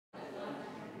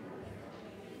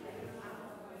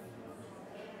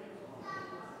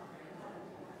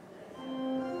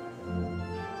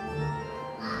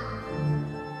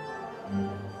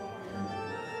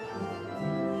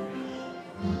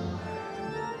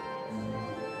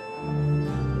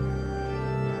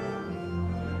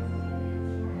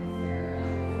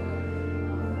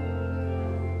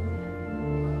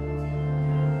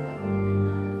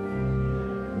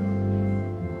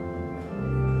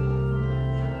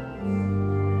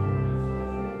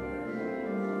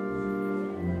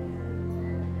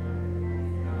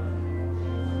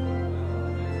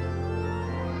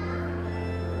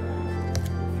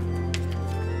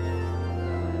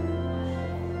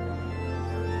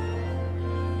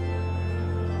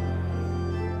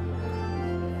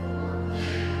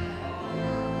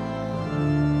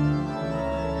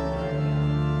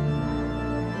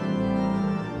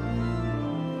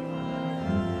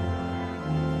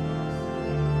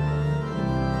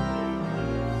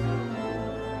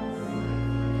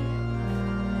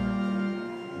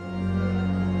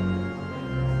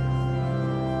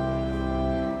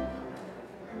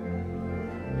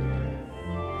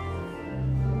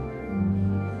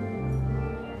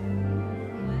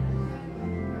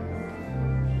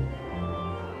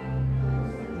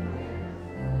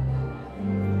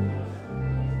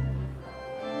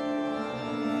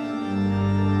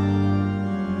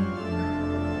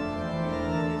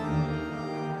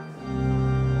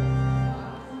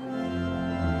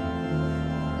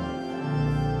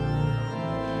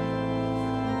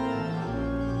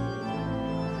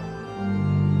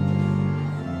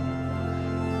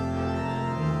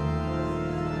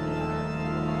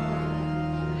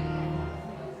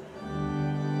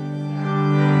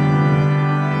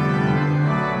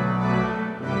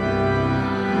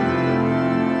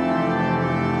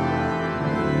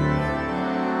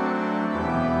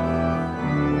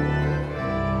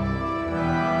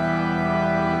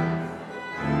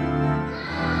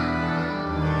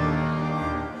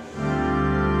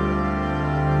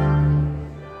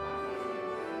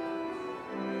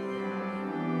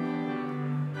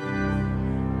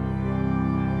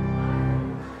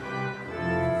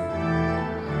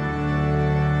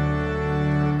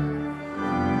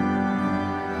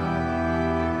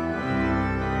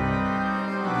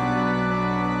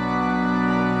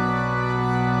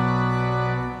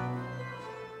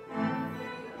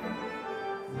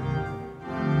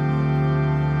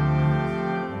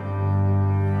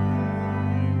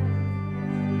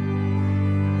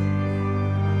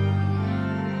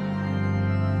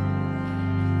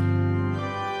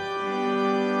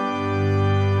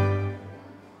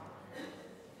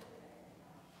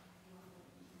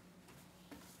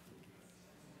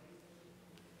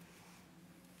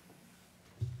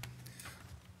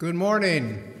Good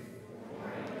morning.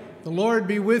 The Lord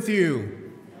be with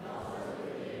you.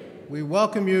 We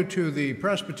welcome you to the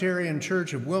Presbyterian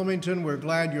Church of Wilmington. We're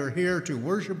glad you're here to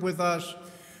worship with us.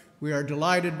 We are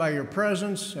delighted by your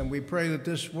presence, and we pray that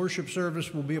this worship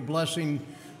service will be a blessing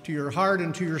to your heart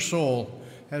and to your soul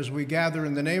as we gather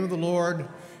in the name of the Lord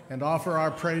and offer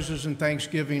our praises and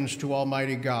thanksgivings to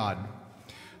Almighty God.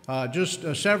 Just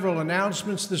several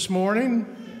announcements this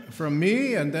morning from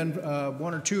me, and then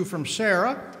one or two from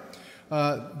Sarah.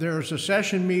 There's a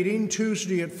session meeting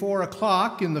Tuesday at 4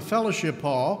 o'clock in the fellowship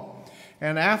hall,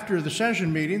 and after the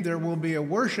session meeting there will be a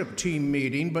worship team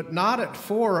meeting, but not at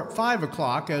 5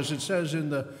 o'clock as it says in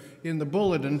the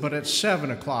bulletin, but at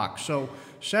 7 o'clock. So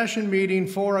session meeting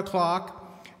 4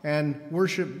 o'clock and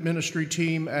worship ministry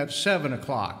team at 7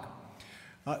 o'clock.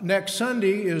 Next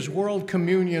Sunday is World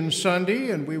Communion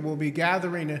Sunday, and we will be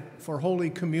gathering for Holy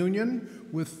Communion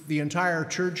with the entire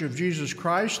Church of Jesus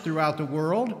Christ throughout the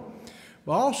world.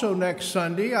 But also next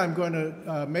Sunday, I'm going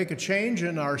to make a change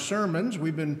in our sermons.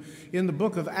 We've been in the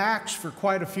book of Acts for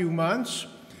quite a few months,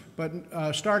 but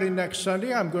starting next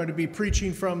Sunday, I'm going to be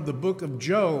preaching from the book of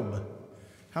Job.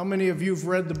 How many of you have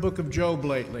read the book of Job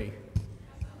lately?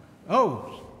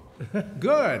 Oh,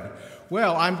 good.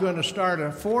 Well, I'm going to start a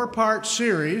 4-part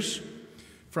series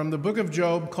from the book of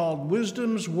Job called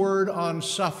Wisdom's Word on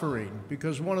Suffering,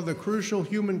 because one of the crucial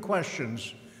human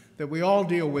questions that we all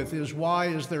deal with is, why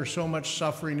is there so much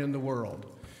suffering in the world?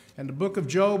 And the book of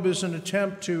Job is an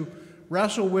attempt to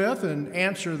wrestle with and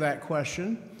answer that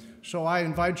question. So I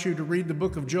invite you to read the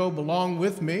book of Job along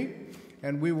with me,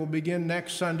 and we will begin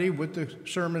next Sunday with the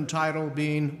sermon title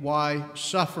being Why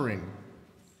Suffering?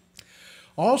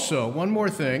 Also, one more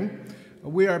thing,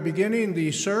 we are beginning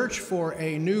the search for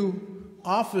a new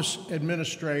office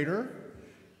administrator,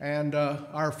 and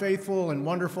our faithful and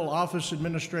wonderful office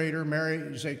administrator, Mary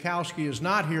Zakowski, is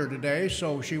not here today,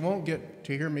 so she won't get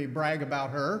to hear me brag about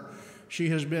her. She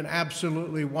has been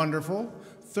absolutely wonderful,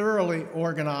 thoroughly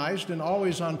organized, and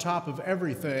always on top of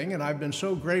everything, and I've been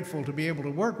so grateful to be able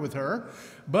to work with her.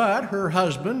 But her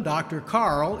husband, Dr.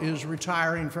 Carl, is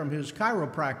retiring from his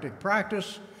chiropractic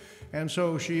practice, and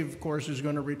so she, of course, is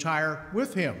going to retire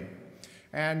with him.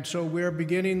 And so we're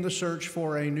beginning the search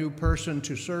for a new person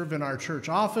to serve in our church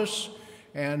office.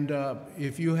 And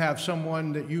if you have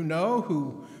someone that you know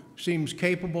who seems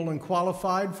capable and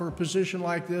qualified for a position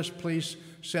like this, please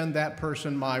send that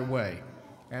person my way.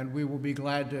 And we will be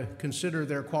glad to consider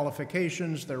their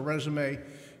qualifications, their resume,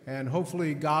 and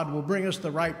hopefully God will bring us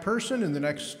the right person in the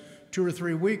next 2 or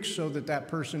 3 weeks so that that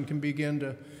person can begin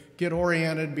to get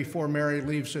oriented before Mary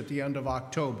leaves at the end of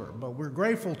October. But we're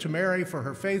grateful to Mary for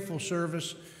her faithful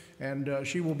service, and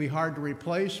she will be hard to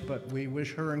replace, but we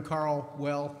wish her and Carl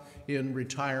well in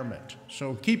retirement.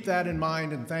 So keep that in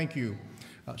mind, and thank you.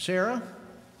 Sarah?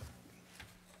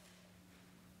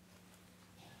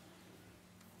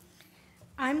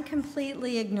 I'm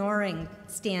completely ignoring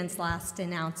Stan's last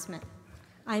announcement.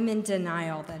 I'm in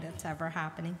denial that it's ever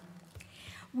happening.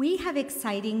 We have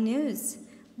exciting news.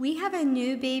 We have a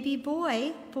new baby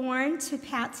boy born to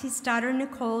Patsy's daughter,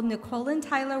 Nicole. Nicole and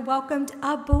Tyler welcomed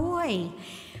a boy.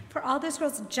 For all those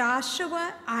girls,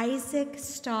 Joshua Isaac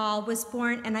Stahl was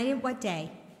born, and what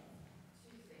day?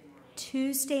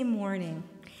 Tuesday morning.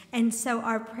 And so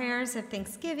our prayers of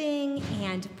thanksgiving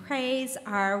and praise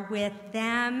are with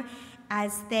them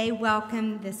as they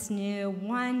welcome this new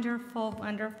wonderful,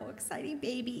 wonderful, exciting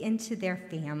baby into their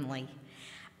family.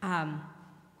 And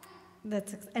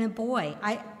a boy.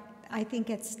 I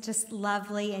think it's just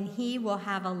lovely, and he will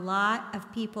have a lot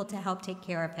of people to help take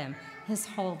care of him his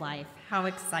whole life. How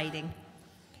exciting.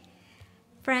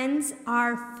 Friends,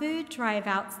 our food drive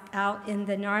out in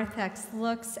the narthex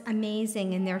looks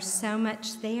amazing, and there's so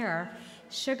much there.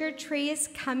 Sugar Tree is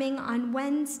coming on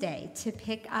Wednesday to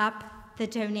pick up the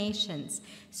donations.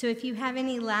 So if you have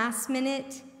any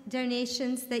last-minute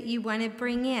donations that you want to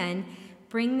bring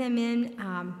them in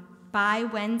by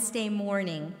Wednesday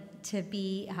morning to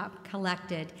be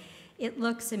collected. It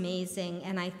looks amazing,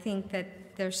 and I think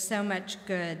that there's so much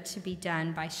good to be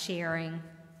done by sharing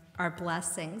our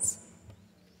blessings.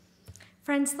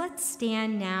 Friends, let's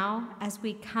stand now as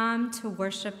we come to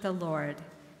worship the Lord.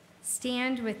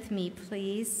 Stand with me,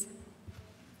 please.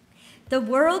 The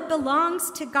world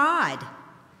belongs to God,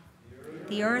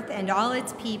 the earth and all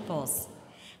its peoples.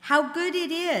 How good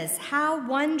it is, how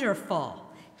wonderful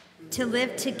to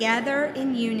live together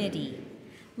in unity.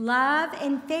 Love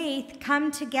and faith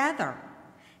come together.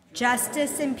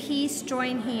 Justice and peace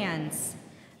join hands.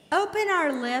 Open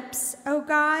our lips, O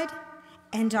God,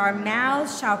 and our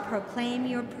mouths shall proclaim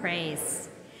your praise.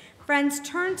 Friends,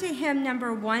 turn to hymn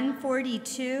number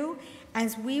 142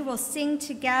 as we will sing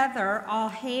together, All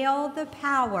Hail the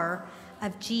Power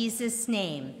of Jesus'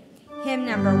 Name. Hymn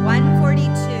number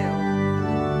 142.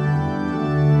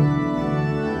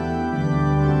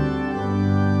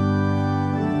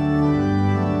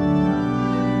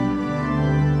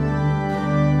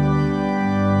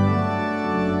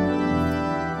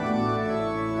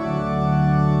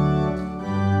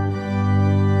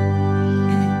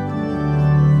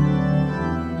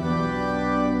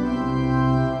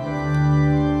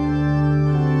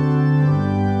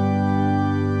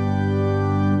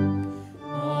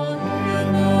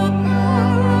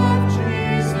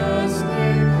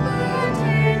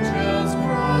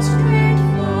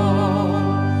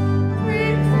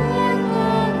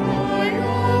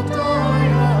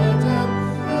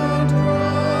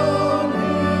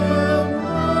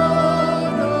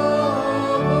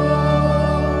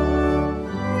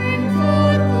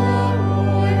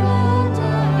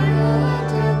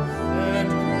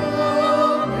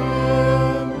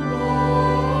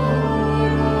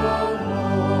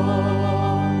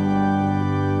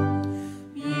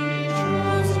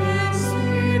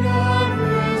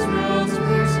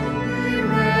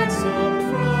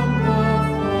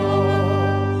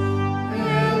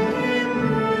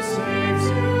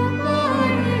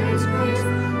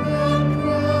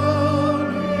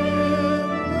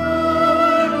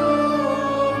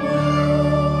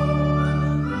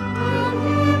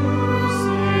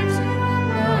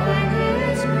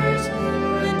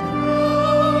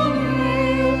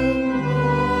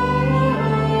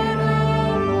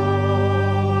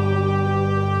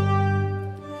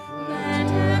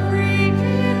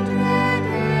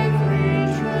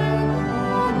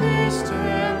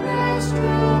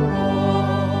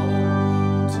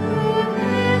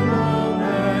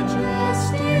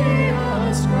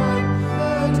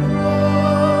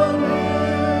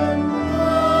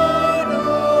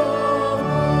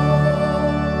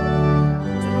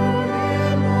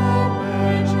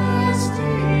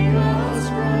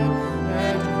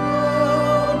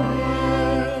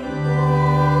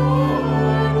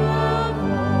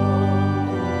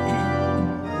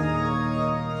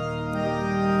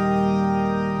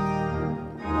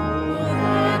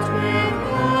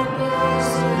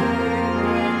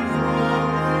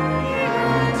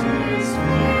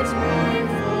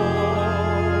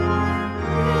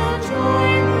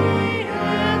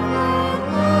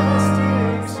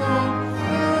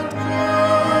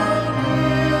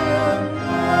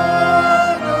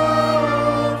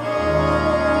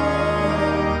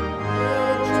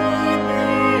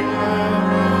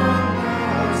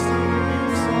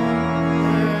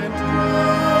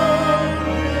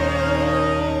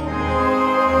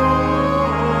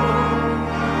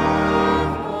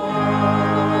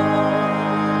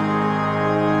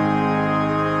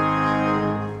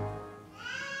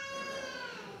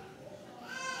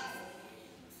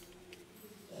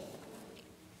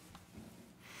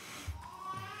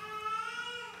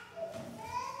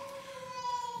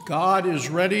 God is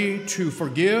ready to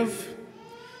forgive,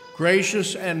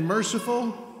 gracious and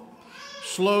merciful,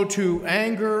 slow to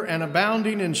anger and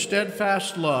abounding in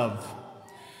steadfast love.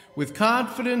 With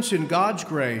confidence in God's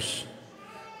grace,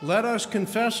 let us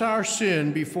confess our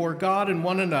sin before God and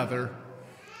one another.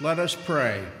 Let us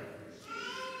pray.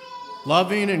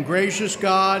 Loving and gracious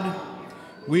God,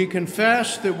 we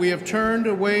confess that we have turned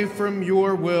away from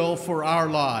your will for our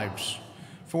lives,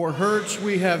 for hurts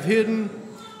we have hidden,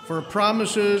 for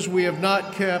promises we have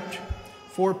not kept,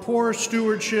 for poor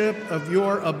stewardship of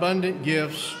your abundant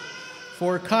gifts,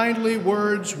 for kindly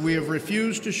words we have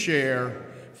refused to share.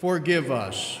 Forgive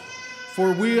us,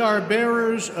 for we are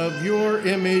bearers of your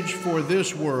image for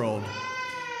this world.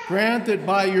 Grant that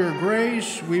by your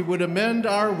grace we would amend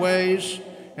our ways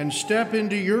and step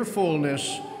into your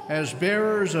fullness as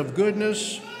bearers of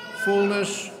goodness,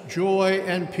 fullness, joy,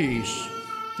 and peace.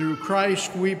 Through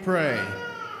Christ we pray.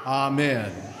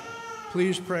 Amen.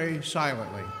 Please pray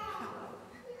silently.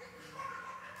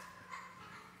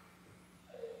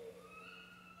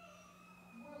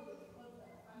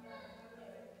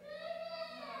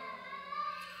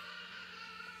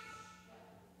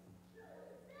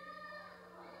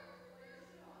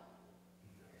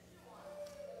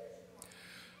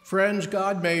 Friends,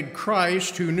 God made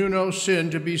Christ, who knew no sin,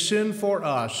 to be sin for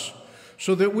us,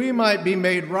 so that we might be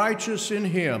made righteous in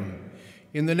him.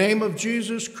 In the name of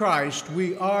Jesus Christ,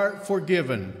 we are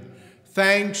forgiven.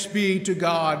 Thanks be to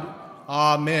God.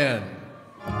 Amen.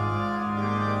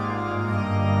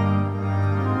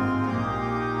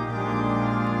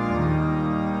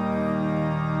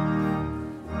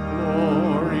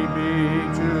 Glory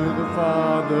be to the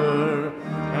Father,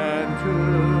 and to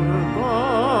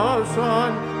the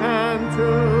Son, and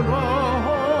to the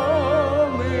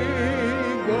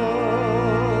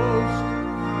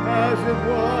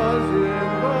in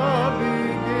the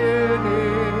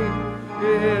beginning,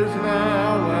 is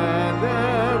now and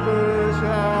ever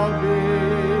shall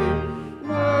be,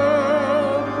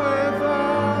 world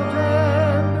without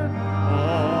end.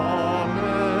 Amen.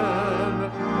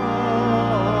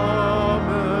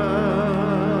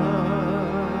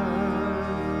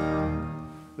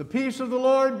 Amen. The peace of the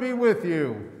Lord be with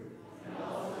you.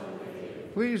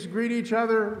 Please greet each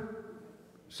other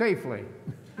safely.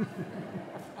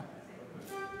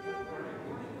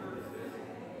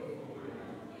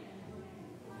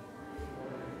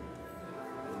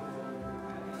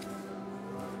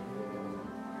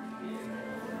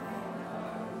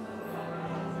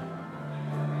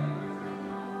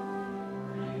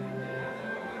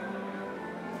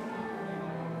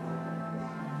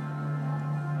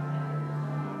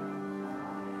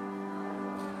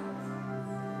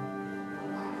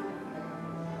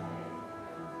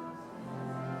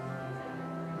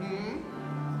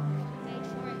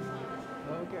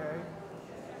 Okay.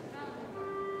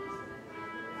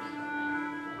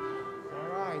 All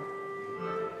right.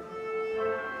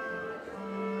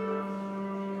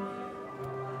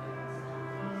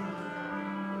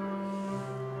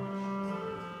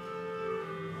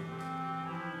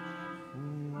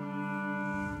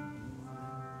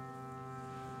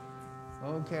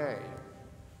 Okay.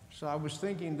 So I was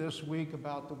thinking this week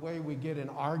about the way we get in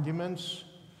arguments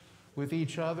with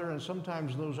each other, and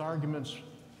sometimes those arguments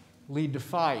lead to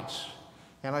fights.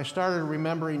 And I started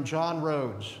remembering John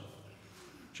Rhodes.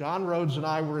 John Rhodes and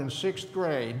I were in 6th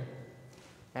grade,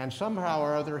 and somehow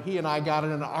or other he and I got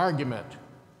in an argument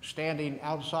standing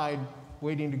outside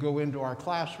waiting to go into our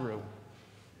classroom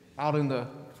out in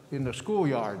the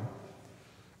schoolyard.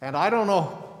 And I don't know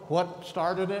what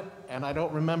started it, and I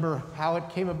don't remember how it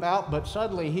came about, but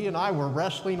suddenly he and I were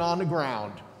wrestling on the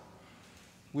ground.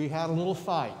 We had a little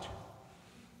fight.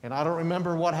 And I don't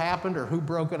remember what happened or who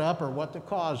broke it up or what the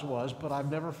cause was, but I've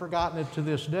never forgotten it to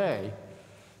this day.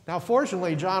 Now,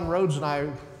 fortunately, John Rhodes and I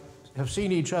have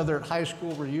seen each other at high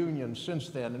school reunions since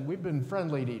then, and we've been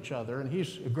friendly to each other, and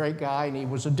he's a great guy, and he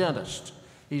was a dentist.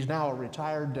 He's now a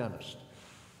retired dentist.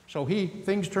 So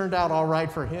things turned out all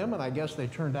right for him, and I guess they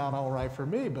turned out all right for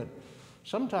me, but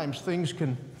sometimes things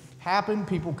can happen,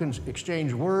 people can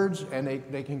exchange words, and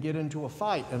they can get into a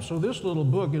fight. And so this little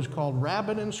book is called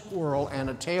Rabbit and Squirrel and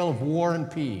a Tale of War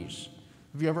and Peace.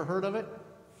 Have you ever heard of it?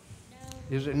 No.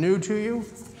 Is it new to you?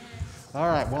 All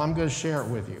right, well, I'm going to share it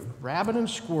with you. Rabbit and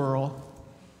Squirrel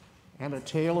and a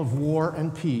Tale of War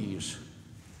and Peas.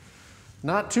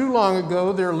 Not too long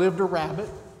ago, there lived a rabbit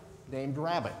named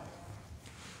Rabbit.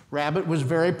 Rabbit was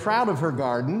very proud of her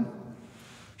garden.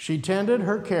 She tended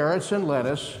her carrots and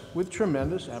lettuce with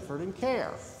tremendous effort and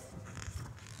care.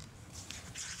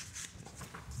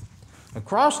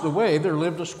 Across the way, there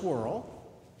lived a squirrel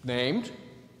named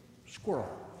Squirrel.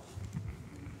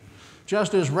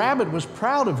 Just as Rabbit was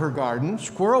proud of her garden,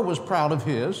 Squirrel was proud of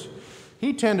his.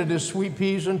 He tended his sweet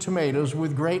peas and tomatoes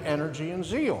with great energy and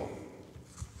zeal.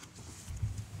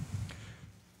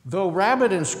 Though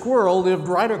Rabbit and Squirrel lived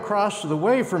right across the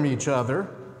way from each other,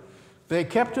 they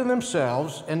kept to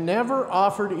themselves and never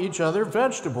offered each other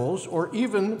vegetables or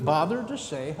even bothered to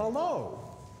say hello.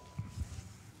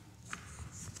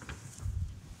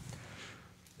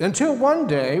 Until one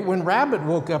day when Rabbit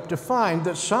woke up to find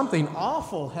that something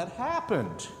awful had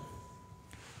happened.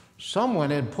 Someone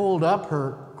had pulled up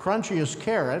her crunchiest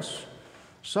carrots.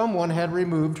 Someone had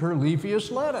removed her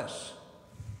leafiest lettuce.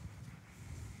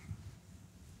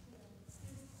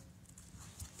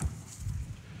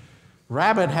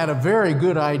 Rabbit had a very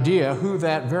good idea who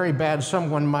that very bad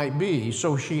someone might be,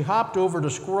 so she hopped over to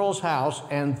Squirrel's house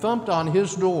and thumped on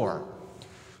his door.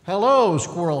 "Hello,"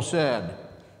 Squirrel said.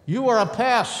 "You are a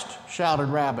pest," shouted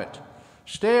Rabbit.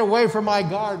 "Stay away from my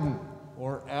garden,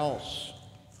 or else."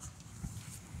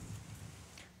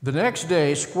 The next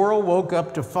day, Squirrel woke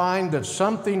up to find that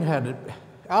something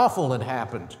awful had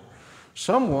happened.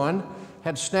 Someone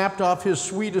had snapped off his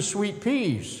sweetest sweet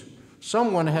peas.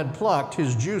 Someone had plucked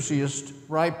his juiciest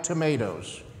ripe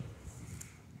tomatoes.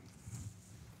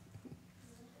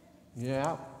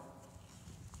 Yeah.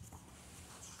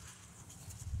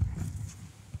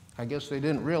 I guess they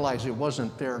didn't realize it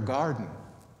wasn't their garden.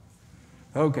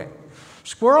 Okay.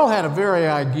 Squirrel had a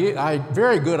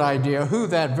very good idea who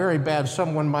that very bad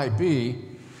someone might be.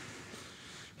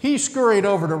 He scurried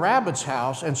over to Rabbit's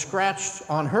house and scratched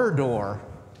on her door.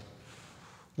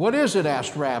 "What is it?"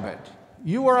 asked Rabbit.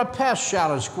 "You are a pest,"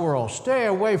 shouted Squirrel. "Stay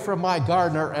away from my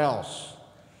garden or else."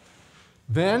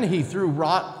 Then he threw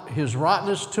his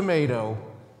rottenest tomato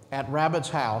at Rabbit's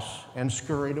house and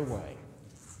scurried away.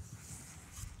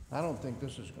 I don't think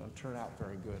this is going to turn out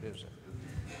very good, is it?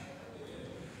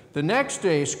 The next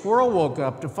day, Squirrel woke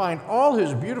up to find all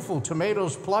his beautiful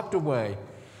tomatoes plucked away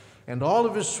and all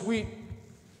of his sweet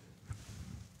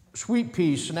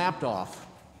peas snapped off.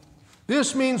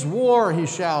 "This means war," he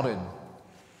shouted,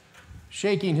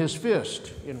 shaking his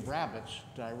fist in Rabbit's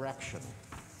direction.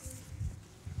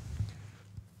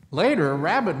 Later,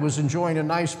 Rabbit was enjoying a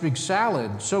nice big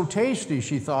salad, so tasty,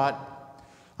 she thought,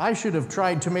 "I should have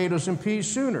tried tomatoes and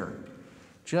peas sooner."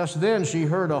 Just then, she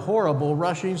heard a horrible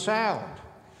rushing sound.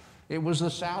 It was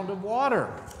the sound of water.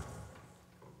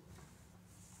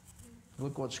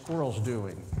 Look what Squirrel's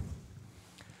doing.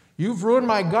 "You've ruined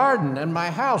my garden and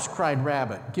my house," cried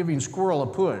Rabbit, giving Squirrel a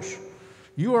push.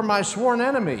 "You are my sworn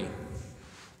enemy."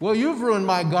 "Well, you've ruined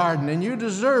my garden and you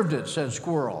deserved it," said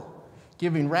Squirrel,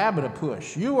 giving Rabbit a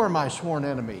push. "You are my sworn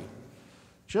enemy."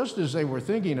 Just as they were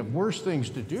thinking of worse things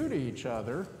to do to each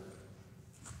other,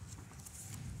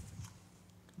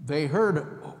 they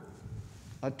heard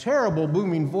a terrible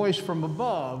booming voice from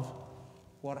above.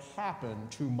 "What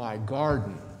happened to my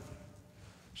garden?"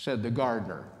 said the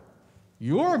gardener.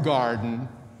 "Your garden?"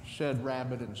 said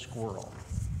Rabbit and Squirrel.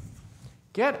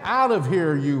 "Get out of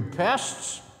here, you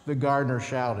pests," the gardener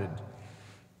shouted,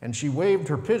 and she waved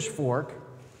her pitchfork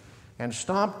and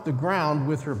stomped the ground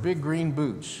with her big green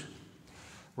boots.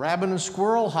 Rabbit and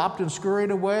Squirrel hopped and scurried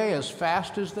away as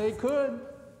fast as they could.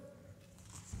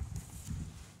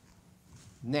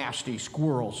 "Nasty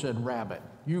Squirrel," said Rabbit.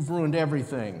 "You've ruined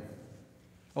everything."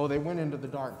 Oh, they went into the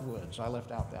dark woods. I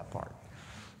left out that part.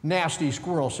 "Nasty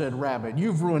Squirrel," said Rabbit.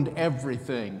 "You've ruined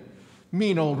everything."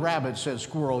 "Mean old Rabbit," said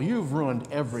Squirrel. "You've ruined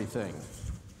everything."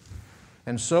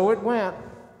 And so it went.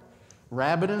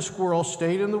 Rabbit and Squirrel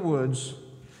stayed in the woods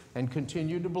and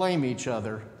continued to blame each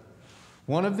other.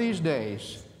 One of these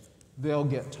days, they'll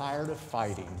get tired of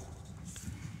fighting.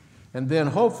 And then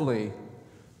hopefully,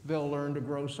 they'll learn to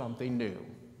grow something new.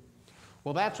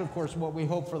 Well, that's, of course, what we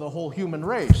hope for the whole human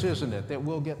race, isn't it? That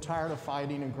we'll get tired of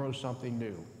fighting and grow something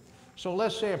new. So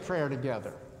let's say a prayer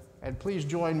together. And please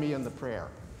join me in the prayer.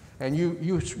 And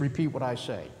you repeat what I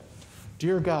say.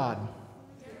 Dear God,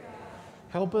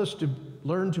 help us to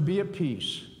learn to be at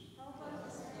peace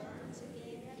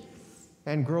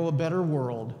and grow a better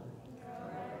world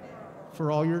for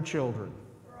all your children.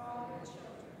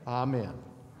 Amen.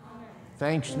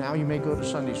 Thanks. Now you may go to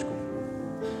Sunday school.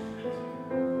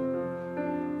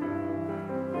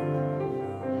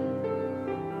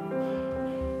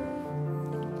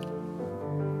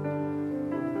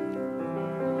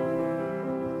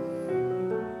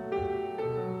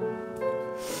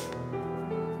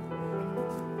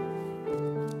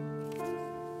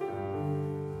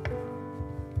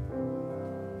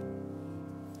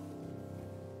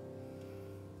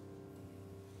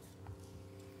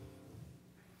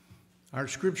 Our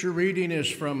scripture reading is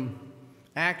from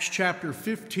Acts chapter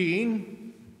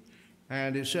 15,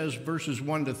 and it says verses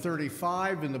 1 to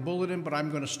 35 in the bulletin, but I'm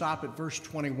going to stop at verse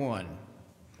 21.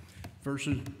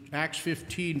 Acts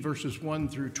 15, verses 1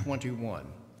 through 21.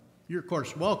 You're, of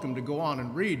course, welcome to go on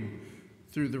and read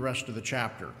through the rest of the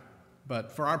chapter,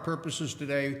 but for our purposes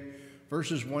today,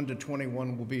 verses 1 to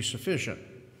 21 will be sufficient.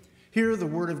 Hear the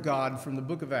word of God from the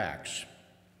book of Acts.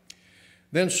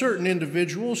 Then certain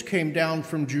individuals came down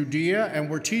from Judea and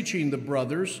were teaching the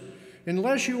brothers,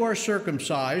 "Unless you are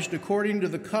circumcised according to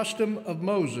the custom of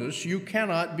Moses, you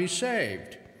cannot be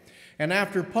saved." And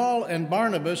after Paul and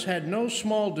Barnabas had no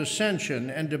small dissension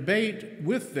and debate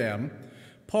with them,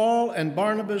 Paul and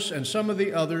Barnabas and some of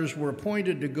the others were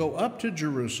appointed to go up to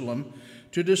Jerusalem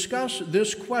to discuss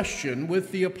this question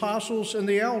with the apostles and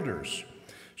the elders.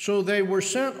 So they were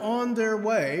sent on their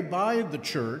way by the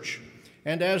church,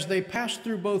 and as they passed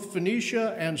through both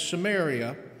Phoenicia and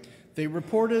Samaria, they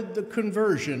reported the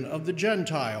conversion of the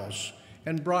Gentiles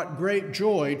and brought great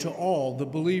joy to all the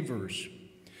believers.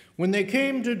 When they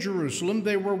came to Jerusalem,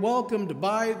 they were welcomed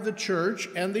by the church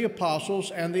and the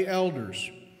apostles and the elders,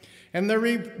 and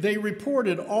they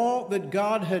reported all that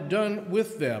God had done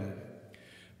with them.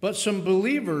 But some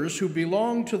believers who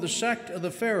belonged to the sect of the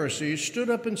Pharisees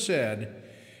stood up and said,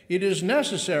 "It is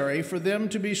necessary for them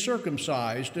to be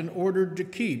circumcised in order to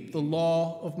keep the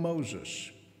law of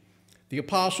Moses." The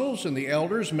apostles and the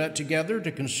elders met together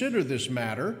to consider this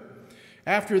matter.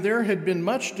 After there had been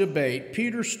much debate,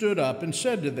 Peter stood up and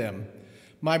said to them,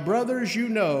 "My brothers, you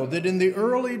know that in the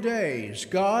early days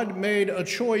God made a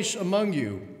choice among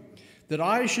you, that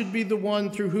I should be the one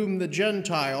through whom the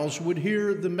Gentiles would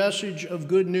hear the message of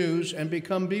good news and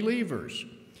become believers.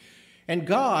 And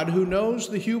God, who knows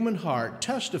the human heart,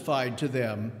 testified to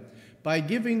them by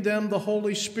giving them the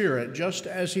Holy Spirit, just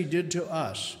as he did to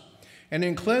us. And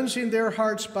in cleansing their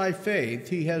hearts by faith,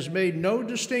 he has made no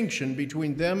distinction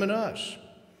between them and us.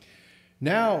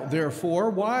 Now,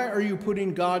 therefore, why are you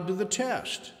putting God to the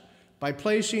test by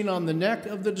placing on the neck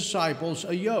of the disciples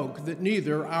a yoke that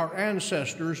neither our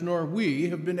ancestors nor we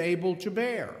have been able to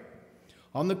bear?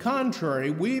 On the contrary,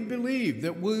 we believe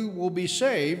that we will be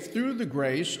saved through the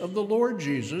grace of the Lord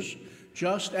Jesus,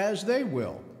 just as they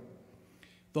will."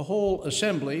 The whole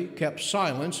assembly kept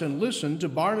silence and listened to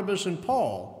Barnabas and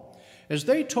Paul as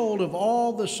they told of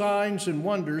all the signs and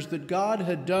wonders that God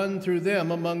had done through them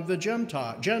among the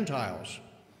Gentiles.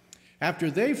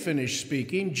 After they finished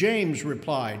speaking, James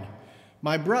replied,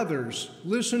 "My brothers,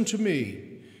 listen to me.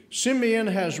 Simeon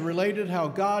has related how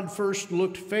God first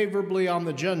looked favorably on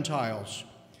the Gentiles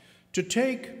to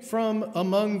take from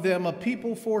among them a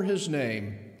people for his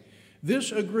name.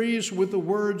 This agrees with the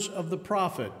words of the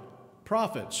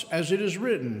prophets, as it is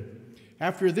written,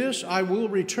 'After this I will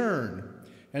return,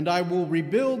 and I will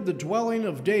rebuild the dwelling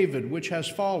of David, which has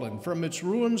fallen. From its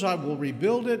ruins I will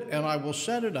rebuild it, and I will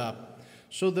set it up,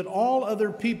 so that all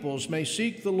other peoples may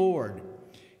seek the Lord,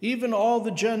 even all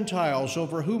the Gentiles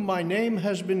over whom my name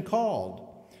has been called.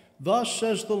 Thus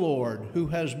says the Lord, who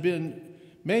has been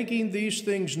making these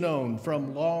things known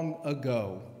from long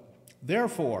ago.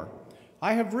 Therefore,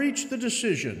 I have reached the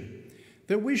decision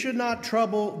that we should not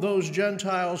trouble those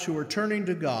Gentiles who are turning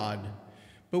to God,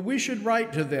 but we should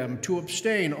write to them to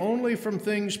abstain only from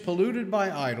things polluted by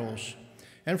idols,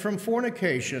 and from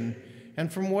fornication,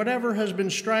 and from whatever has been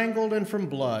strangled, and from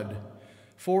blood.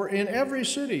 For in every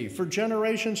city, for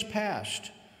generations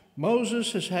past,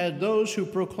 Moses has had those who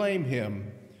proclaim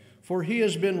him, for he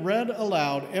has been read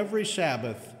aloud every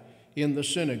Sabbath in the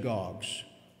synagogues."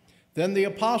 Then the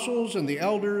apostles and the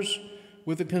elders,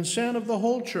 with the consent of the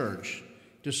whole church,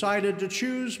 decided to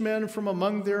choose men from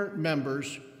among their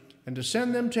members and to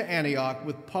send them to Antioch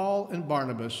with Paul and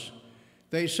Barnabas.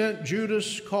 They sent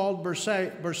Judas, called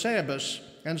Barsabbas,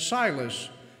 and Silas,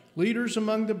 leaders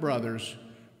among the brothers,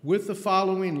 with the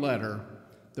following letter: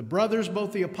 "The brothers,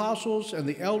 both the apostles and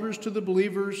the elders to the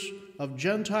believers of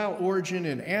Gentile origin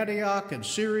in Antioch and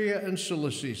Syria and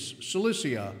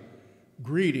Cilicia,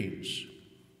 greetings."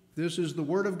 This is the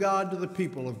word of God to the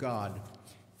people of God.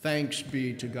 Thanks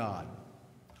be to God.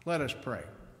 Let us pray.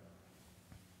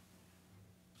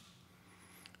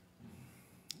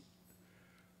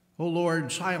 O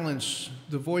Lord, silence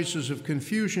the voices of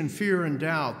confusion, fear, and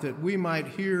doubt, that we might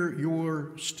hear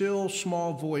your still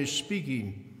small voice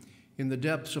speaking in the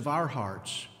depths of our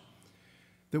hearts,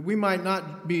 that we might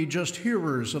not be just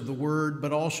hearers of the word,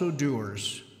 but also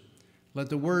doers. Let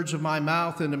the words of my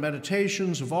mouth and the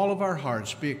meditations of all of our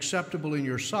hearts be acceptable in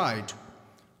your sight,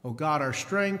 O God, our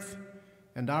strength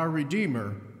and our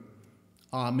Redeemer.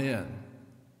 Amen.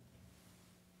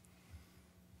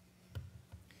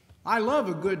 I love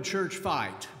a good church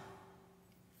fight,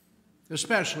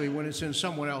 especially when it's in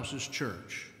someone else's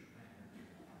church.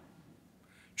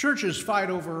 Churches fight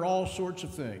over all sorts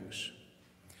of things.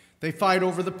 They fight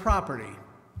over the property,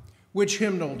 which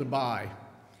hymnal to buy,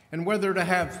 and whether to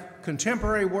have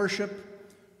contemporary worship,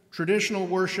 traditional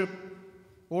worship,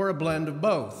 or a blend of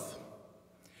both.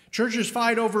 Churches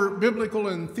fight over biblical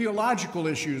and theological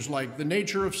issues like the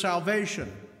nature of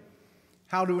salvation,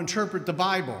 how to interpret the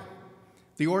Bible,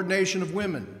 the ordination of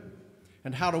women,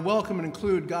 and how to welcome and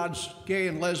include God's gay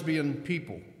and lesbian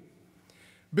people.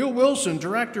 Bill Wilson,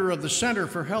 director of the Center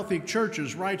for Healthy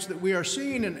Churches, writes that we are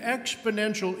seeing an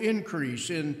exponential increase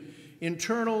in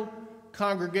internal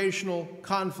congregational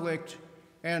conflict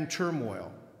and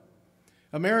turmoil.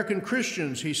 American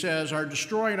Christians, he says, are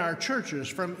destroying our churches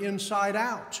from inside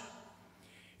out.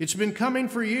 It's been coming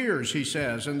for years, he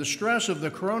says, and the stress of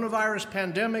the coronavirus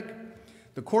pandemic,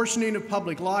 the coarsening of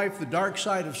public life, the dark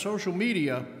side of social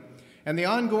media, and the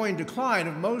ongoing decline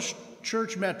of most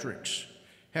church metrics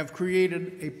have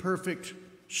created a perfect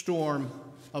storm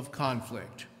of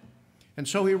conflict. And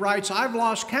so he writes, "I've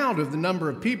lost count of the number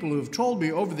of people who have told me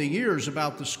over the years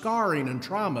about the scarring and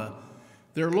trauma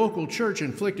their local church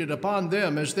inflicted upon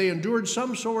them as they endured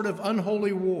some sort of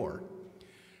unholy war.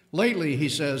 Lately," he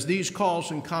says, "these calls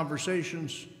and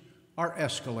conversations are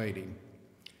escalating."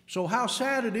 So how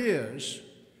sad it is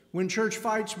when church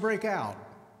fights break out,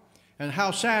 and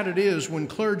how sad it is when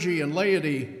clergy and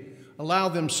laity allow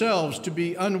themselves to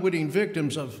be unwitting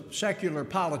victims of secular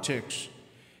politics,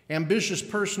 ambitious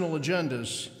personal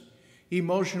agendas,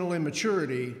 emotional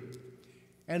immaturity,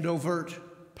 and overt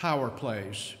power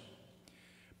plays.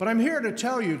 But I'm here to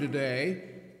tell you today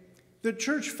that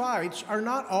church fights are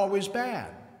not always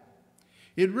bad.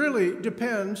 It really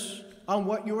depends on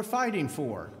what you are fighting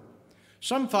for.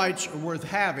 Some fights are worth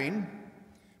having,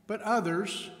 but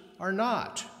others are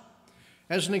not.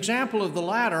 As an example of the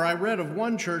latter, I read of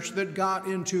one church that got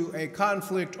into a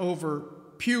conflict over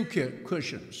pew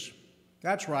cushions.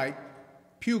 That's right,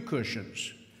 pew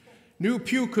cushions. New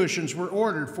pew cushions were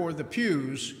ordered for the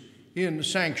pews in the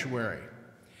sanctuary.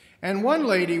 And one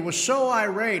lady was so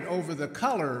irate over the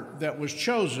color that was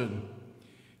chosen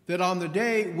that on the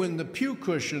day when the pew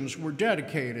cushions were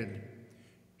dedicated,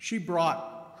 she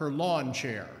brought her lawn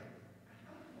chair.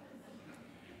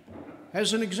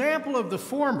 As an example of the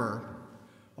former,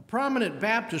 a prominent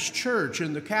Baptist church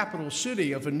in the capital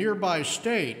city of a nearby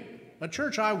state, a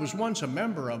church I was once a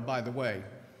member of, by the way,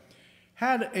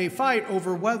 had a fight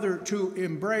over whether to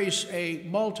embrace a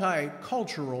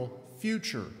multicultural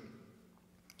future.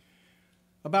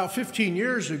 About 15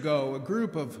 years ago, a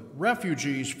group of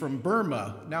refugees from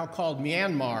Burma, now called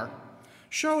Myanmar,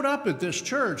 showed up at this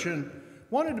church and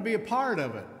wanted to be a part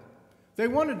of it. They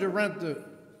wanted to rent the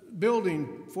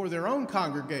building for their own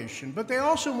congregation, but they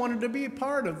also wanted to be a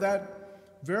part of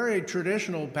that very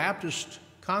traditional Baptist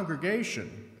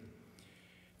congregation.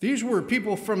 These were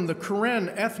people from the Karen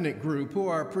ethnic group who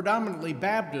are predominantly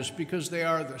Baptist because they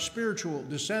are the spiritual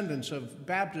descendants of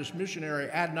Baptist missionary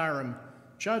Adoniram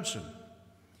Judson.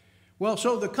 Well,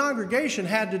 so the congregation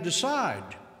had to decide,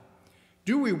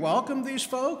 do we welcome these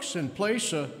folks and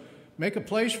make a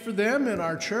place for them in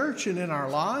our church and in our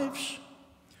lives?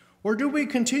 Or do we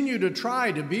continue to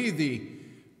try to be the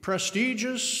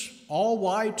prestigious,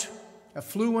 all-white,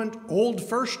 affluent, old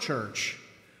First Church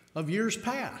of years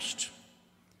past?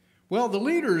 Well, the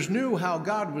leaders knew how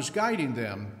God was guiding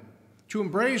them to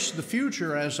embrace the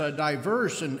future as a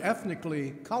diverse and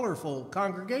ethnically colorful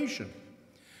congregation.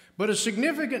 But a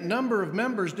significant number of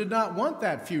members did not want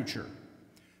that future,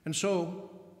 and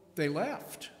so they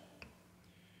left.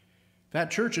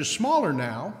 That church is smaller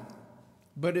now,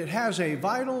 but it has a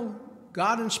vital,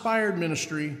 God-inspired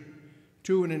ministry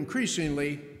to an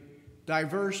increasingly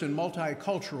diverse and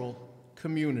multicultural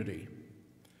community.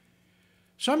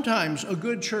 Sometimes a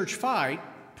good church fight,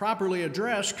 properly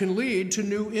addressed, can lead to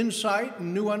new insight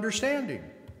and new understanding.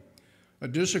 A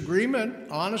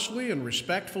disagreement, honestly and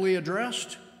respectfully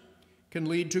addressed, can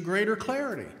lead to greater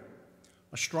clarity,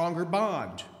 a stronger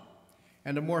bond,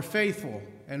 and a more faithful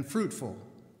and fruitful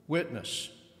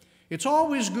witness. It's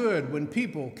always good when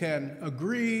people can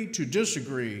agree to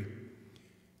disagree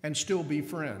and still be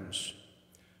friends.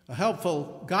 A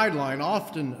helpful guideline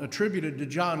often attributed to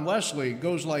John Wesley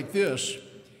goes like this: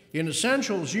 in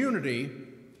essentials, unity;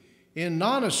 in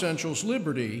non-essentials,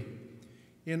 liberty;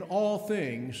 in all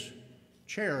things,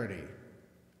 charity.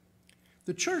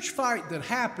 The church fight that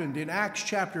happened in Acts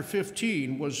chapter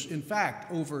 15 was, in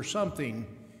fact, over something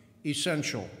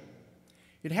essential.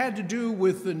 It had to do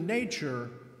with the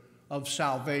nature of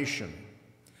salvation.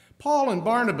 Paul and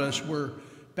Barnabas were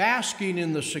basking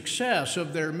in the success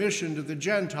of their mission to the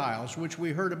Gentiles, which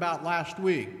we heard about last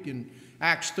week. In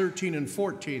Acts 13 and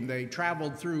 14, they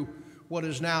traveled through what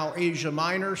is now Asia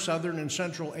Minor, southern and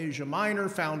central Asia Minor,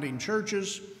 founding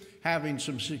churches, having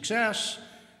some success,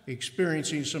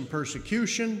 experiencing some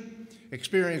persecution,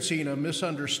 experiencing a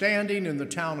misunderstanding in the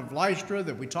town of Lystra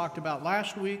that we talked about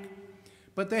last week.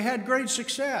 But they had great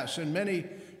success, and many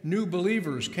new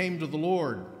believers came to the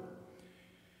Lord.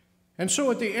 And so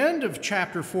at the end of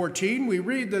chapter 14, we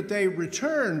read that they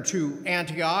returned to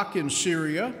Antioch in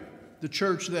Syria, the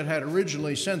church that had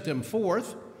originally sent them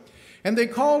forth, and they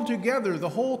called together the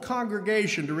whole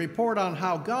congregation to report on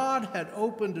how God had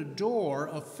opened a door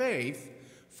of faith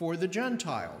for the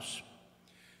Gentiles.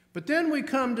 But then we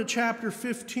come to chapter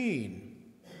 15,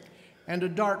 and a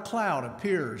dark cloud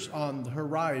appears on the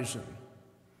horizon.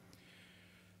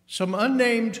 Some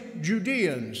unnamed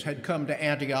Judeans had come to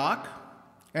Antioch,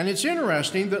 and it's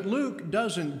interesting that Luke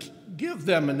doesn't give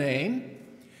them a name.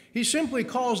 He simply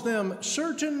calls them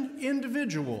certain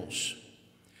individuals.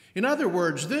 In other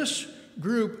words, this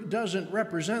group doesn't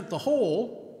represent the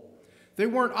whole. They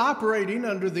weren't operating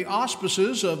under the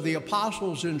auspices of the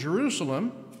apostles in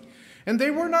Jerusalem, and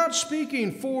they were not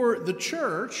speaking for the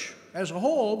church as a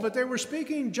whole, but they were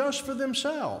speaking just for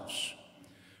themselves.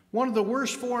 One of the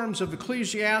worst forms of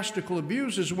ecclesiastical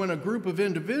abuse is when a group of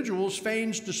individuals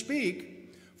feigns to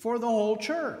speak for the whole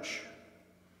church.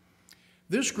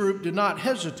 This group did not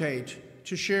hesitate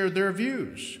to share their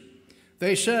views.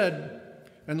 They said,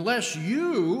 "Unless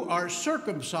you are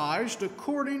circumcised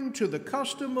according to the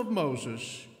custom of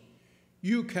Moses,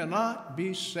 you cannot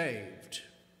be saved."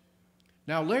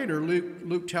 Now later,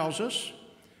 Luke tells us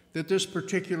that this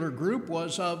particular group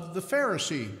was of the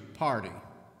Pharisee party.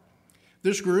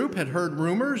 This group had heard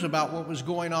rumors about what was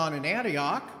going on in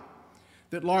Antioch,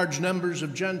 that large numbers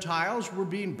of Gentiles were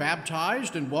being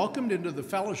baptized and welcomed into the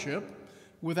fellowship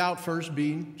without first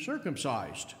being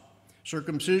circumcised.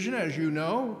 Circumcision, as you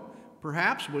know,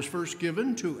 perhaps was first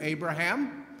given to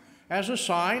Abraham as a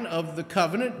sign of the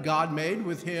covenant God made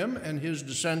with him and his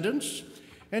descendants,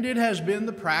 and it has been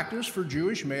the practice for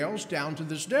Jewish males down to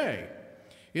this day.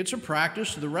 It's a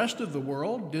practice the rest of the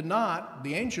world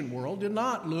the ancient world, did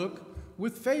not look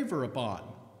with favor upon.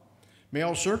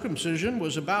 Male circumcision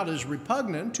was about as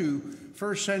repugnant to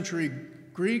first century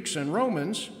Greeks and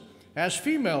Romans as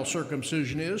female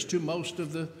circumcision is to most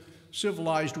of the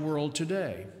civilized world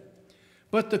today.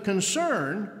 But the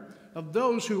concern of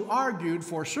those who argued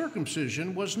for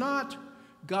circumcision was not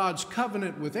God's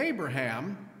covenant with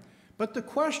Abraham, but the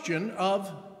question of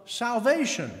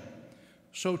salvation,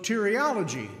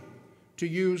 soteriology, to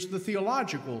use the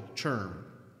theological term.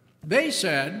 They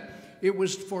said it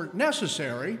was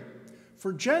necessary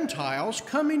for Gentiles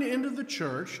coming into the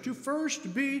church to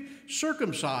first be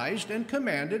circumcised and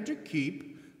commanded to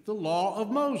keep the law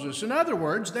of Moses. In other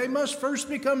words, they must first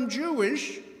become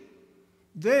Jewish,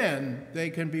 then they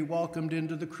can be welcomed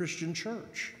into the Christian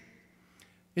church.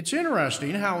 It's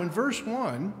interesting how in verse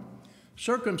 1,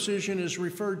 circumcision is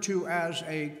referred to as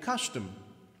a custom,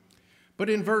 but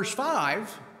in verse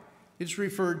 5, it's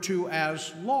referred to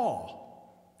as law.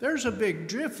 There's a big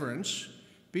difference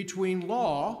between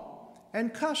law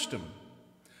and custom.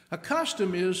 A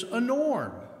custom is a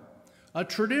norm, a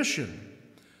tradition,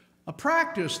 a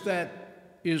practice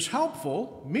that is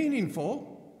helpful, meaningful,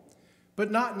 but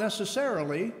not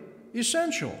necessarily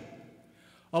essential.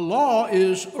 A law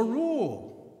is a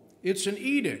rule. It's an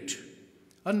edict,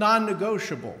 a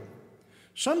non-negotiable.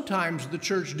 Sometimes the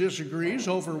church disagrees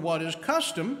over what is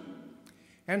custom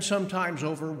and sometimes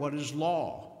over what is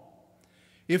law.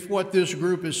 If what this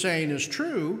group is saying is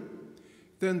true,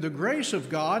 then the grace of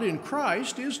God in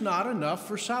Christ is not enough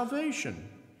for salvation.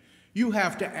 You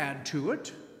have to add to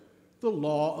it the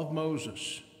law of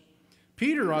Moses.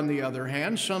 Peter, on the other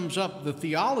hand, sums up the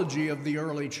theology of the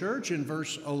early church in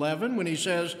verse 11 when he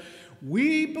says,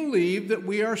 "We believe that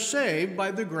we are saved by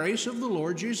the grace of the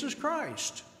Lord Jesus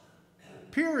Christ."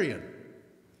 Period.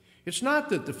 It's not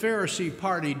that the Pharisee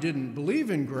party didn't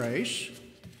believe in grace.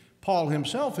 Paul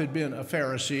himself had been a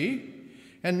Pharisee,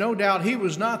 and no doubt he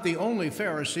was not the only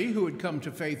Pharisee who had come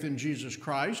to faith in Jesus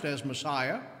Christ as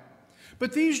Messiah.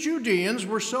 But these Judeans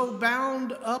were so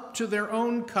bound up to their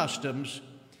own customs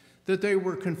that they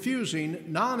were confusing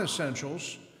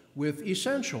non-essentials with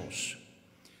essentials.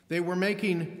 They were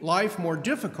making life more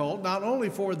difficult, not only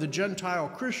for the Gentile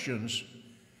Christians,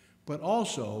 but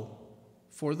also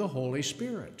for the Holy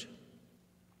Spirit.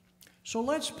 So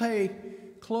let's pay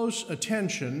close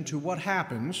attention to what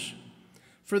happens,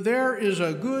 for there is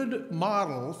a good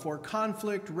model for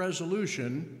conflict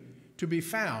resolution to be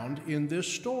found in this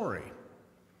story.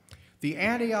 The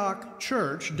Antioch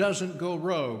church doesn't go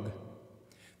rogue.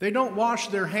 They don't wash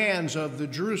their hands of the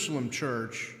Jerusalem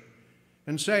church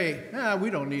and say,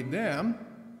 we don't need them.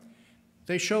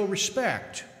 They show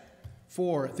respect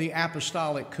for the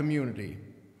apostolic community.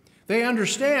 They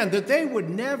understand that they would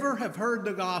never have heard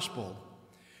the gospel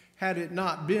had it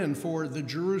not been for the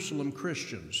Jerusalem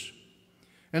Christians.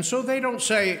 And so they don't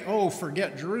say,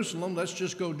 forget Jerusalem, let's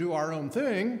just go do our own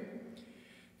thing.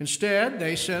 Instead,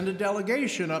 they send a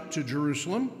delegation up to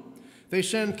Jerusalem. They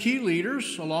send key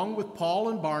leaders along with Paul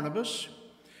and Barnabas.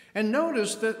 And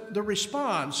notice that the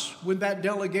response when that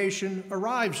delegation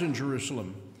arrives in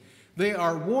Jerusalem, they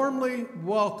are warmly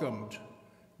welcomed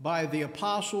by the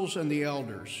apostles and the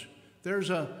elders. There's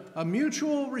a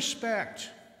mutual respect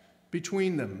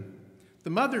between them. The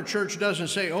mother church doesn't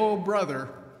say, brother,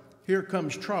 here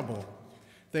comes trouble.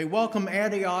 They welcome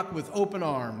Antioch with open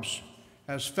arms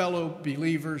as fellow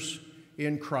believers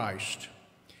in Christ.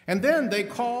 And then they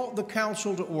call the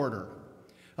council to order.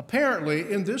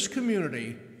 Apparently, in this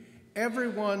community,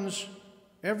 everyone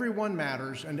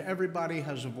matters and everybody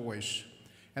has a voice.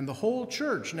 And the whole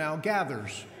church now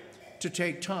gathers to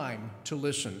take time to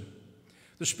listen.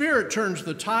 The Spirit turns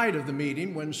the tide of the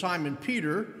meeting when Simon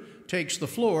Peter takes the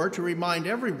floor to remind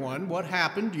everyone what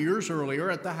happened years earlier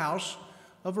at the house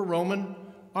of a Roman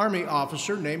army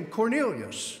officer named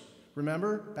Cornelius.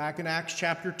 Remember, back in Acts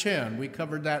chapter 10, we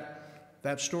covered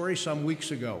that story some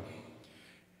weeks ago.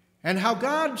 And how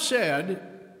God,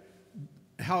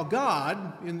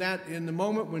 in the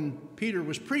moment when Peter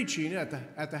was preaching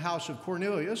at the house of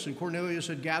Cornelius, and Cornelius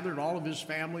had gathered all of his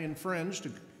family and friends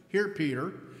to hear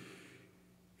Peter,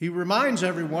 he reminds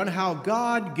everyone how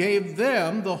God gave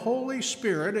them the Holy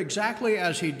Spirit exactly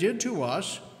as he did to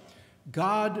us.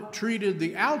 God treated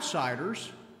the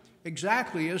outsiders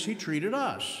exactly as he treated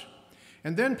us.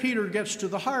 And then Peter gets to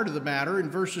the heart of the matter in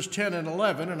verses 10 and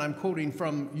 11, and I'm quoting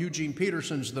from Eugene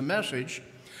Peterson's The Message.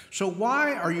 So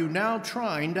why are you now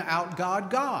trying to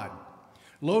out-God God?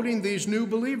 loading these new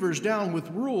believers down with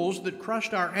rules that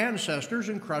crushed our ancestors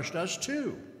and crushed us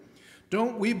too.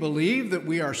 Don't we believe that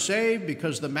we are saved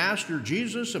because the Master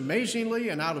Jesus, amazingly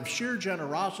and out of sheer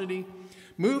generosity,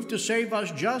 moved to save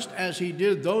us just as he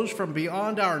did those from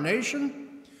beyond our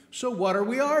nation? So what are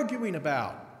we arguing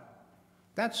about?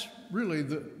 That's really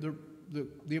the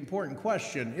important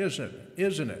question,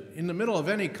 isn't it? In the middle of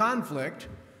any conflict,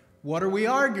 what are we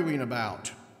arguing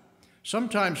about?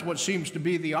 Sometimes what seems to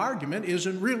be the argument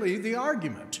isn't really the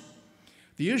argument.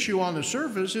 The issue on the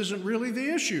surface isn't really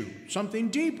the issue. Something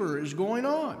deeper is going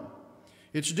on.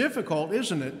 It's difficult,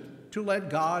 isn't it, to let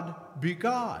God be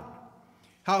God.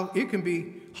 How it can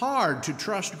be hard to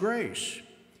trust grace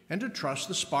and to trust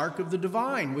the spark of the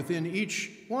divine within each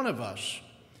one of us.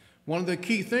 One of the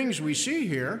key things we see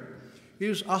here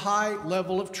is a high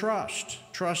level of trust.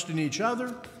 Trust in each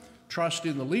other, trust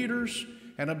in the leaders,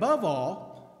 and above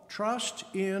all, trust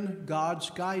in God's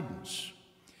guidance.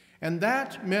 And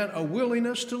that meant a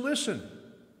willingness to listen.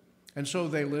 And so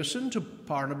they listened to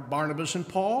Barnabas and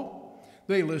Paul.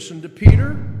 They listened to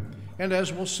Peter. And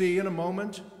as we'll see in a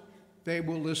moment, they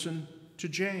will listen to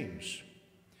James.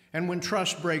 And when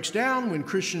trust breaks down, when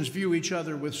Christians view each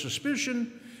other with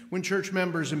suspicion, when church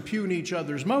members impugn each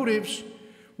other's motives,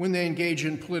 when they engage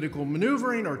in political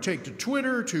maneuvering or take to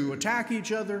Twitter to attack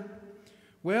each other,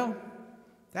 well,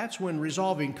 that's when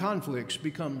resolving conflicts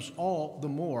becomes all the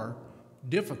more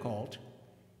difficult,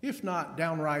 if not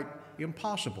downright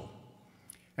impossible.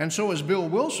 And so, as Bill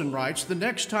Wilson writes, the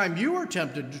next time you are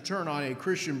tempted to turn on a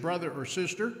Christian brother or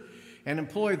sister and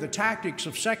employ the tactics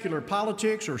of secular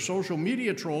politics or social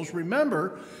media trolls,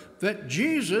 remember that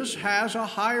Jesus has a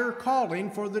higher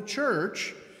calling for the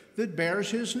church that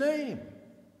bears his name.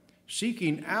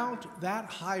 Seeking out that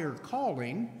higher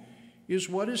calling is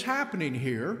what is happening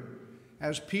here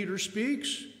as Peter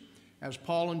speaks, as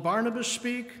Paul and Barnabas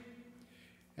speak,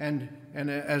 and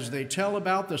as they tell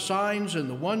about the signs and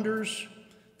the wonders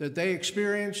that they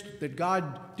experienced, that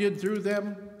God did through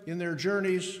them in their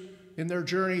journey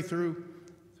through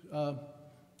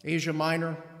Asia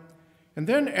Minor. And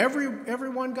then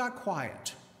everyone got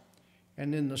quiet.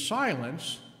 And in the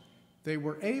silence, they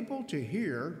were able to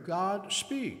hear God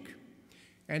speak.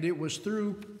 And it was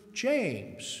through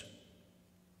James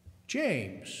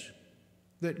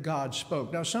that God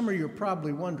spoke. Now, some of you are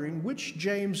probably wondering, which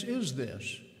James is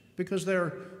this? Because there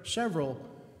are several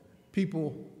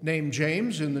people named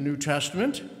James in the New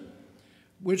Testament.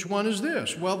 Which one is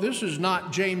this? Well, this is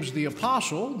not James the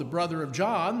Apostle, the brother of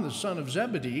John, the son of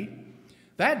Zebedee.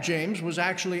 That James was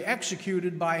actually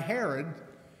executed by Herod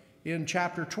in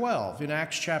chapter 12, in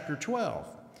Acts chapter 12.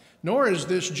 Nor is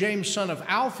this James, son of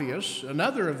Alphaeus,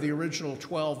 another of the original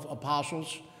 12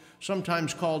 apostles,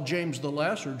 sometimes called James the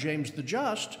Less or James the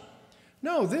Just.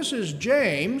 No, this is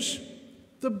James,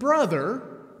 the brother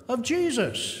of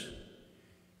Jesus.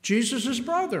 Jesus'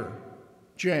 brother,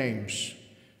 James.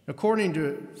 According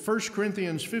to 1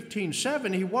 Corinthians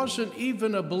 15:7, he wasn't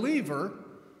even a believer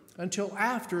until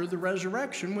after the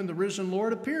resurrection when the risen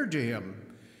Lord appeared to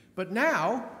him. But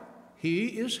now he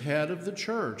is head of the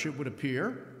church, it would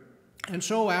appear. And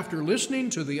so after listening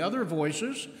to the other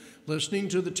voices, listening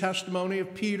to the testimony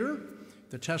of Peter,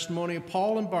 the testimony of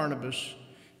Paul and Barnabas,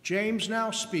 James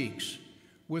now speaks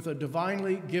with a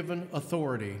divinely given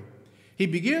authority. He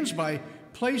begins by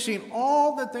placing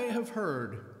all that they have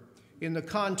heard in the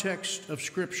context of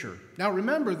Scripture. Now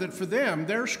remember that for them,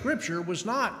 their Scripture was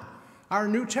not our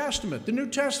New Testament. The New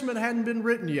Testament hadn't been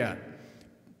written yet.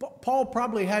 Paul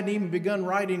probably hadn't even begun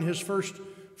writing his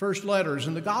first letters,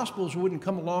 and the Gospels wouldn't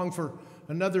come along for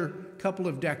another couple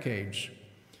of decades.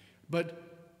 But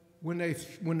when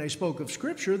they spoke of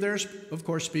Scripture, they're, of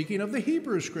course, speaking of the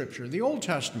Hebrew Scripture, the Old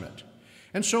Testament.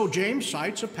 And so James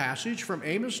cites a passage from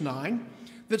Amos 9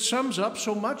 that sums up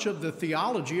so much of the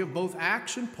theology of both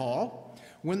Acts and Paul.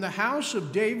 When the house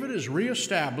of David is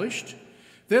reestablished,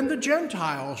 then the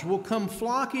Gentiles will come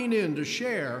flocking in to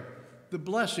share the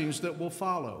blessings that will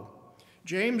follow.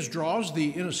 James draws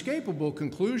the inescapable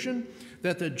conclusion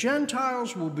that the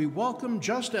Gentiles will be welcomed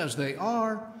just as they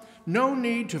are. No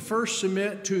need to first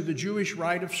submit to the Jewish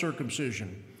rite of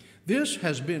circumcision. This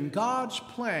has been God's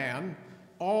plan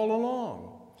all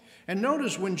along. And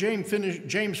notice when James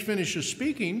finishes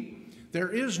speaking, there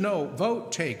is no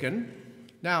vote taken.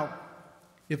 Now,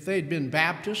 if they'd been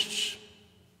Baptists,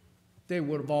 they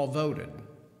would have all voted.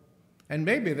 And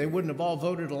maybe they wouldn't have all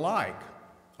voted alike.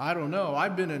 I don't know.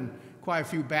 I've been in quite a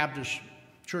few Baptist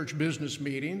church business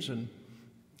meetings, and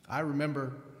I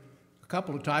remember a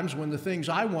couple of times when the things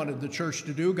I wanted the church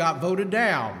to do got voted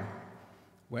down.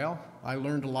 Well, I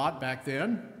learned a lot back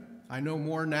then. I know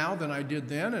more now than I did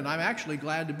then, and I'm actually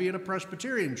glad to be in a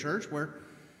Presbyterian church where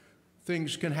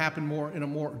things can happen in a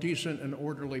more decent and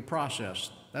orderly process.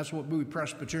 That's what we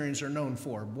Presbyterians are known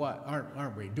for,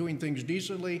 aren't we? Doing things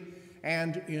decently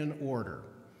and in order.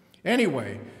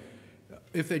 Anyway,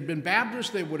 if they'd been Baptists,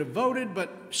 they would have voted, but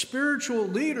spiritual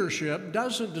leadership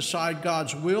doesn't decide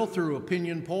God's will through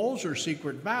opinion polls or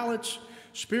secret ballots.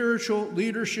 Spiritual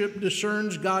leadership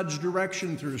discerns God's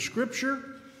direction through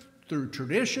Scripture, through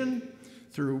tradition,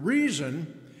 through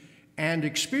reason, and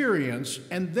experience,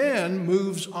 and then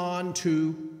moves on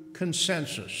to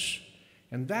consensus.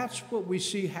 And that's what we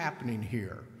see happening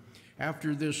here.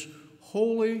 After this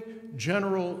holy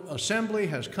general assembly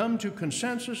has come to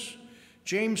consensus,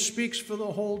 James speaks for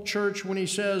the whole church when he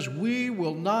says, "We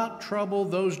will not trouble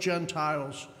those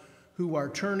Gentiles who are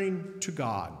turning to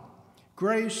God.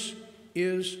 Grace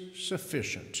is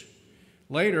sufficient."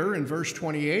 Later, in verse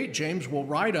 28, James will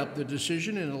write up the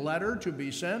decision in a letter to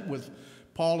be sent with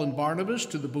Paul and Barnabas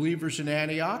to the believers in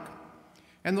Antioch.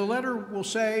 And the letter will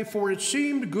say, "For it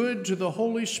seemed good to the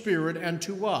Holy Spirit and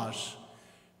to us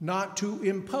not to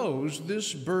impose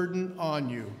this burden on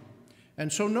you."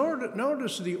 And so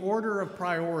notice the order of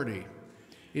priority.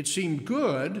 It seemed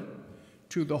good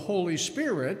to the Holy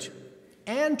Spirit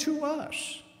and to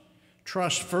us.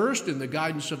 Trust first in the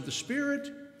guidance of the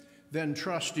Spirit, then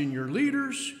trust in your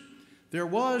leaders. There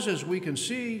was, as we can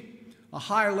see, a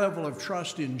high level of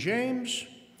trust in James.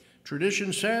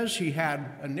 Tradition says he had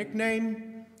a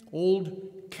nickname,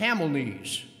 Old Camel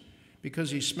Knees, because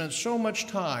he spent so much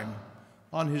time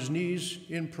on his knees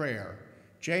in prayer.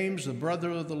 James, the brother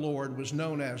of the Lord, was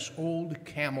known as Old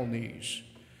Camel Knees.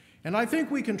 And I think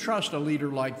we can trust a leader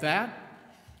like that.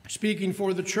 Speaking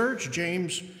for the church,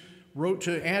 James wrote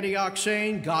to Antioch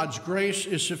saying, "God's grace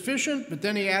is sufficient," but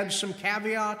then he adds some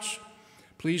caveats.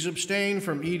 Please abstain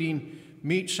from eating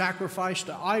meat sacrificed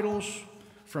to idols,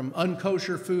 from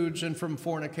unkosher foods, and from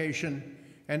fornication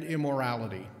and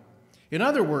immorality. In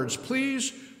other words,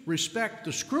 please respect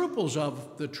the scruples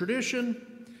of the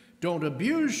tradition. Don't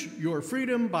abuse your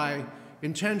freedom by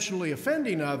intentionally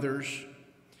offending others,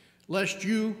 lest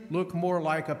you look more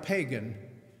like a pagan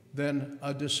than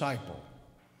a disciple.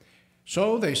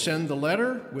 So they send the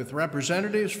letter with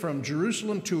representatives from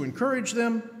Jerusalem to encourage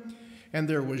them, and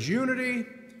there was unity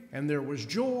and there was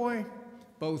joy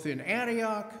both in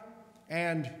Antioch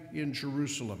and in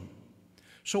Jerusalem.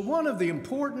 So one of the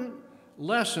important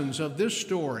lessons of this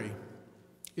story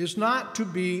is not to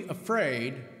be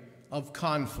afraid of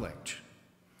conflict.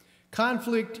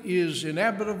 Conflict is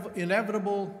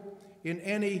inevitable in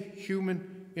any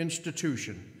human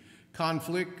institution.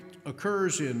 Conflict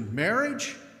occurs in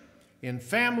marriage, in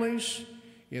families,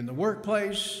 in the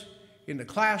workplace, in the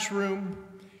classroom,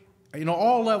 in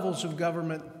all levels of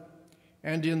government,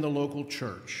 and in the local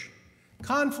church.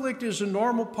 Conflict is a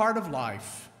normal part of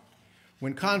life.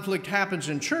 When conflict happens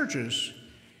in churches,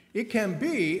 it can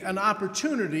be an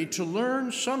opportunity to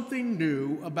learn something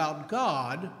new about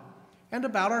God and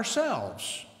about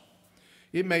ourselves.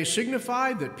 It may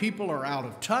signify that people are out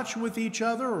of touch with each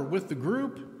other or with the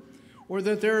group, or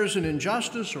that there is an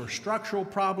injustice or structural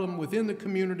problem within the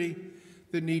community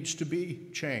that needs to be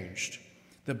changed.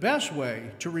 The best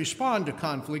way to respond to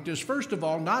conflict is, first of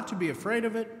all, not to be afraid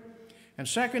of it, and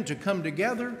second, to come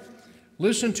together,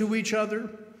 listen to each other,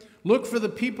 look for the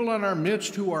people in our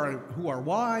midst who are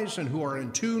wise and who are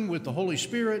in tune with the Holy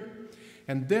Spirit,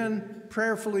 and then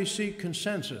prayerfully seek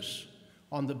consensus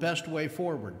on the best way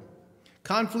forward.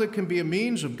 Conflict can be a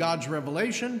means of God's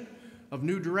revelation, of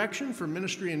new direction for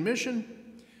ministry and mission.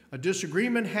 A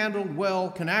disagreement handled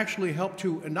well can actually help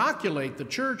to inoculate the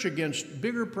church against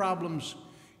bigger problems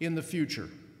in the future.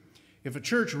 If a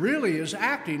church really is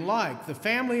acting like the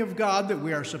family of God that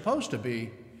we are supposed to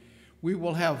be, we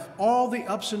will have all the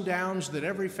ups and downs that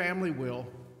every family will.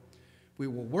 We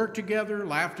will work together,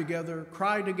 laugh together,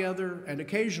 cry together, and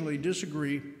occasionally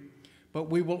disagree, but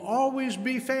we will always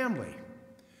be family,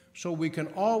 so we can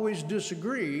always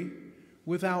disagree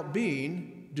without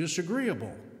being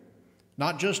disagreeable.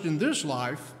 Not just in this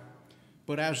life,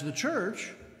 but as the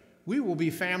church, we will be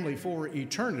family for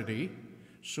eternity,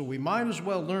 so we might as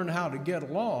well learn how to get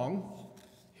along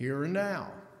here and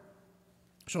now.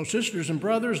 So sisters and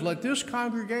brothers, let this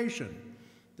congregation,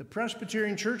 the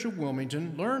Presbyterian Church of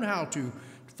Wilmington, learn how to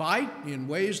fight in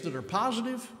ways that are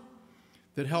positive,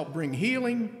 that help bring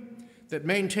healing, that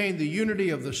maintain the unity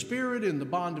of the Spirit in the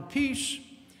bond of peace,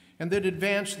 and that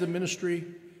advance the ministry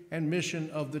and mission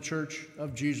of the Church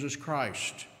of Jesus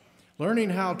Christ. Learning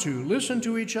how to listen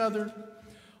to each other,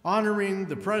 honoring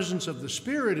the presence of the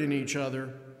Spirit in each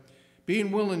other,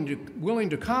 being willing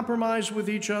to compromise with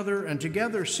each other, and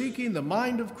together seeking the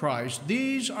mind of Christ.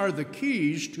 These are the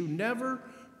keys to never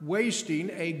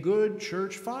wasting a good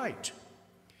church fight.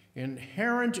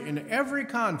 Inherent in every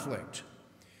conflict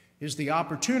is the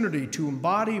opportunity to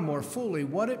embody more fully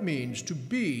what it means to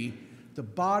be the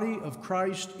body of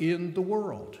Christ in the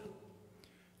world.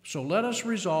 So let us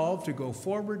resolve to go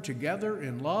forward together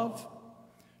in love,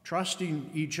 trusting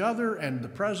each other and the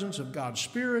presence of God's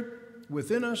Spirit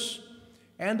within us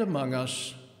and among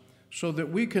us, so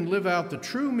that we can live out the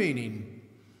true meaning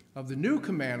of the new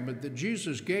commandment that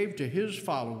Jesus gave to his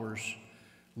followers: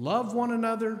 love one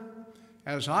another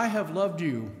as I have loved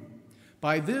you.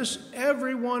 By this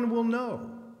everyone will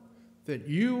know that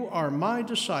you are my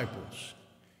disciples,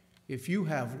 if you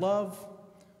have love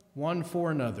one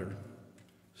for another.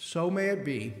 So may it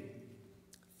be.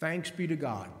 Thanks be to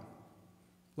God.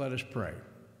 Let us pray.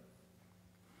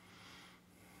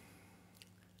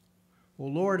 O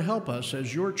Lord, help us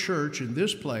as your church in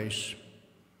this place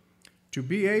to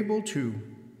be able to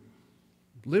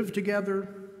live together,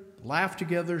 laugh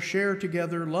together, share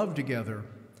together, love together,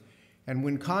 and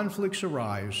when conflicts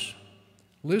arise,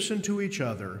 listen to each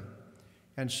other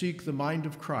and seek the mind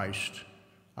of Christ,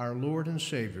 our Lord and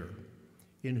Savior,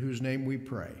 in whose name we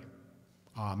pray.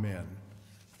 Amen.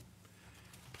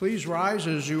 Please rise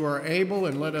as you are able,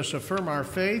 and let us affirm our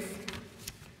faith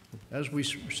as we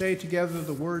say together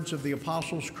the words of the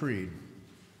Apostles' Creed.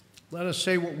 Let us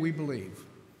say what we believe.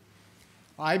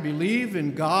 I believe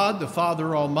in God, the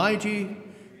Father Almighty,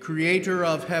 creator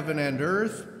of heaven and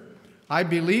earth. I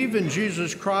believe in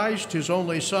Jesus Christ, his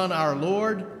only Son, our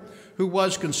Lord, who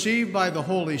was conceived by the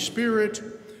Holy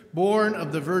Spirit, born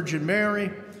of the Virgin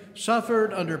Mary,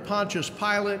 suffered under Pontius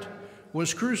Pilate,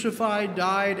 was crucified,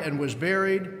 died, and was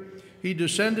buried. He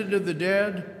descended to the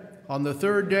dead. On the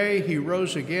third day he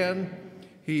rose again.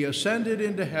 He ascended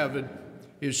into heaven,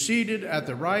 is seated at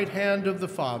the right hand of the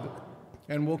Father,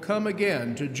 and will come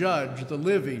again to judge the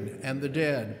living and the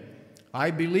dead. I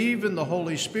believe in the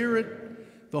Holy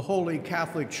Spirit, the Holy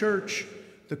Catholic Church,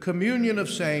 the communion of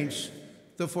saints,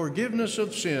 the forgiveness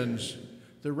of sins,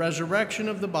 the resurrection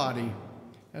of the body,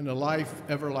 and the life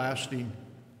everlasting.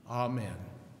 Amen.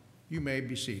 You may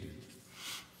be seated.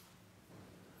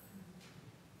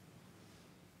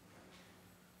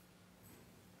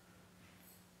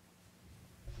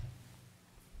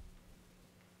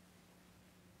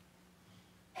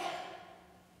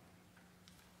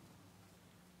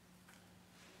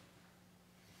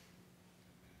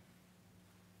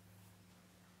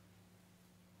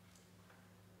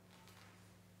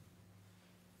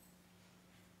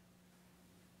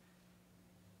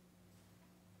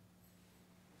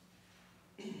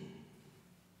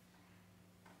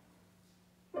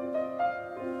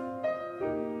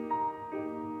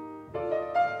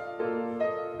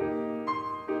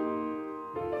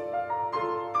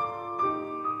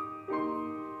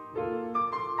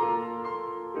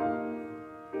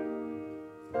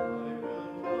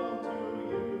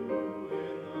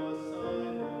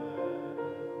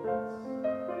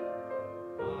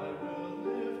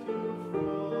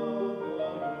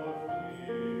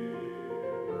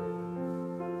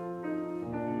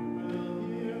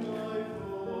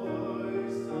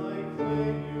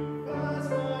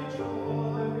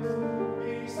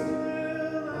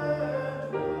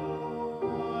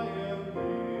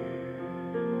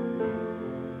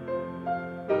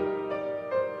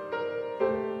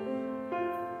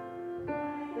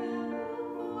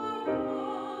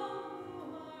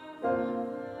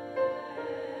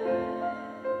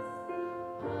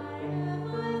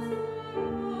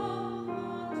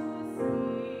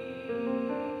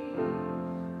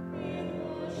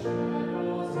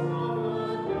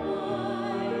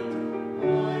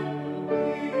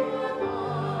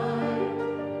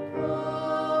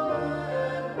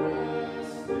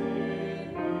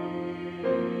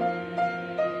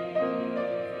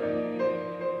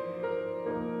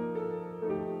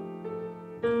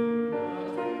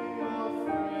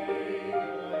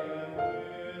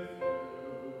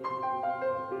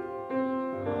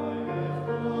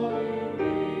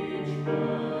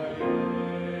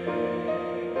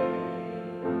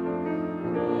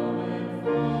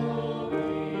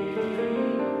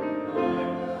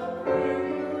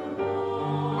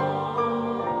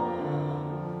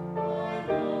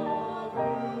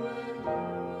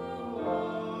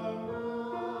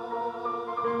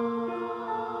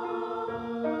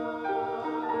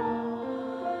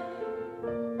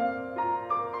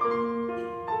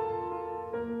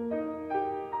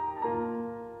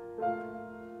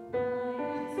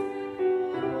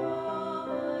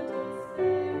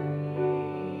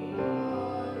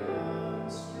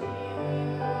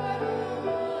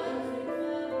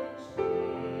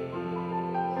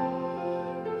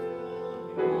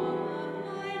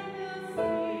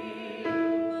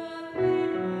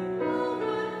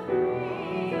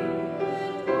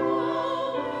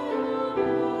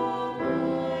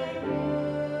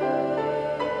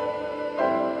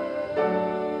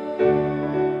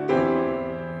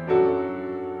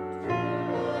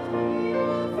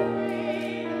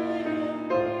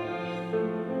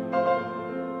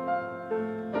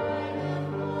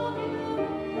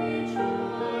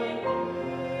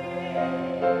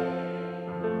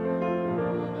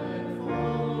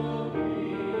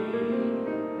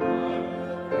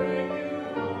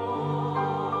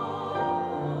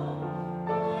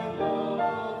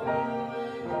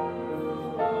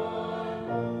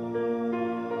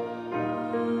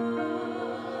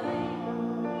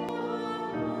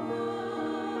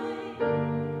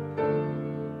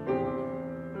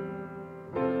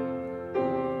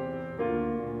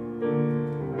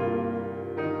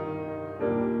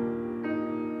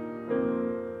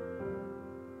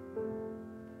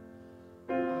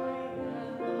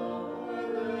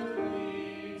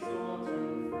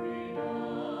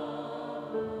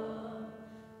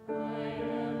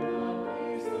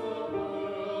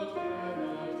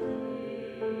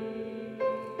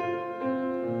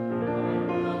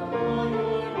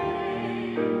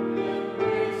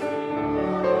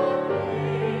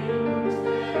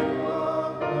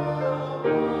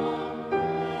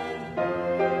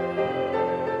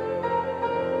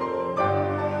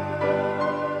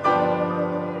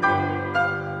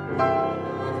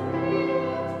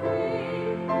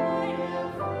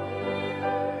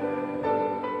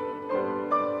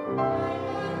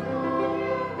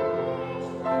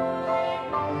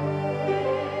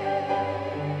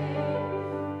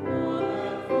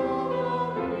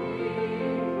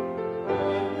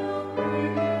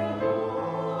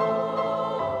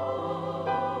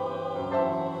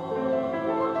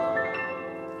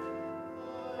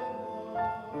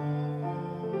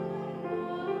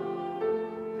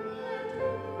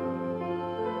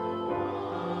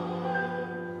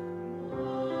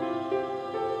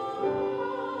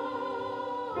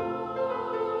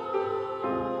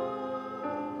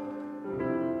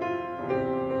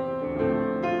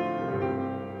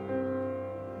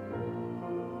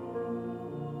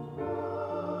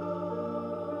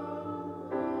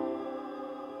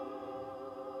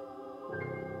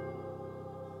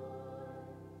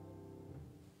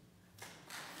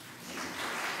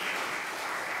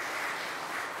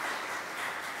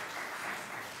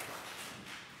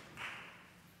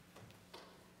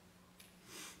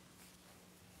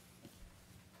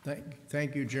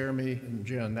 Thank you, Jeremy and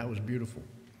Jen. That was beautiful.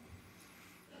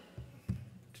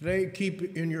 Today,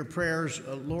 keep in your prayers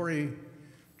Lori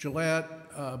Gillette.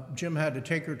 Jim had to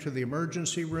take her to the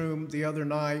emergency room the other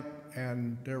night,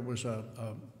 and there was a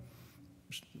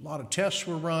lot of tests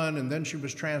were run, and then she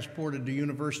was transported to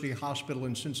University Hospital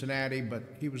in Cincinnati, but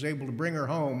he was able to bring her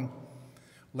home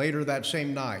later that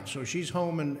same night. So she's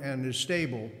home and is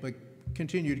stable, but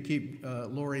continue to keep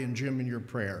Lori and Jim in your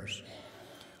prayers.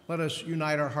 Let us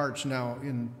unite our hearts now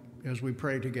as we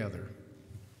pray together.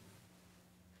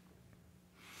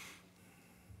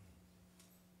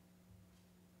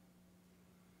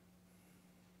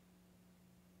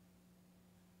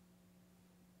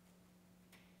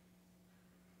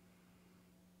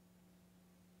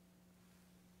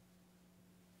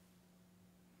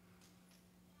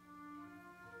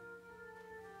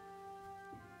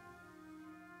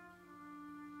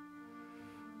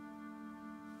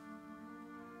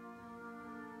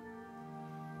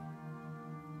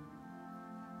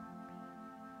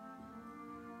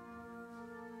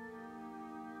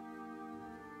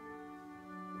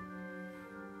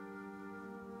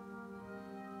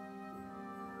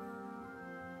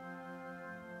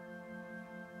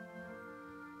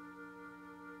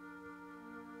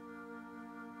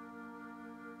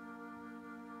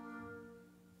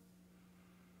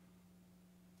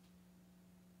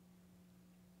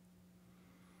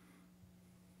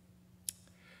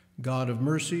 God of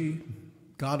mercy,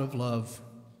 God of love,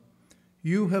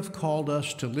 you have called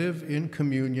us to live in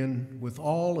communion with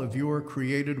all of your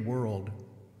created world.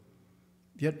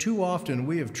 Yet too often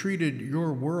we have treated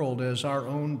your world as our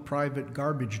own private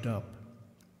garbage dump.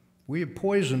 We have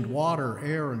poisoned water,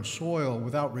 air, and soil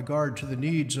without regard to the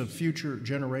needs of future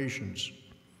generations.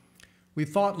 We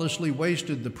thoughtlessly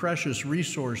wasted the precious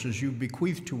resources you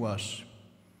bequeathed to us.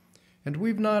 And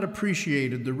we've not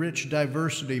appreciated the rich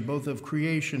diversity both of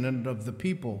creation and of the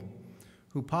people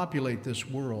who populate this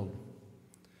world.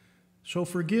 So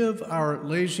forgive our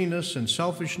laziness and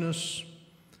selfishness,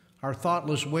 our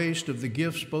thoughtless waste of the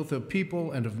gifts both of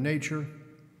people and of nature.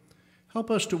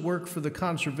 Help us to work for the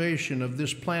conservation of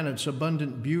this planet's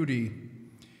abundant beauty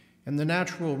and the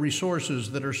natural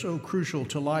resources that are so crucial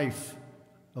to life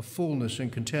of fullness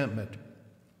and contentment.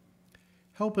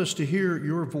 Help us to hear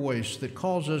your voice that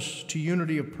calls us to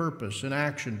unity of purpose and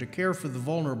action, to care for the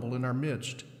vulnerable in our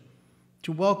midst,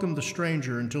 to welcome the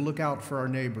stranger and to look out for our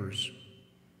neighbors.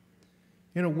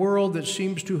 In a world that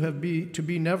seems to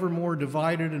be never more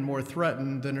divided and more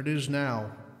threatened than it is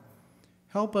now,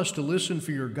 help us to listen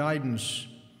for your guidance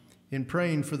in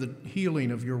praying for the healing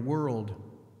of your world.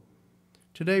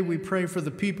 Today we pray for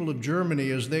the people of Germany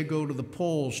as they go to the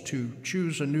polls to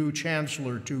choose a new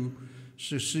chancellor to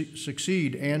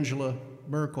succeed Angela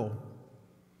Merkel.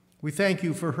 We thank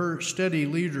you for her steady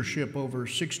leadership over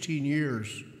 16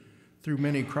 years through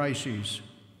many crises.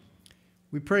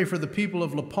 We pray for the people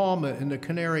of La Palma in the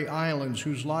Canary Islands,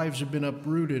 whose lives have been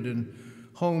uprooted and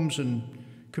homes and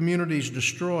communities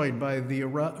destroyed by the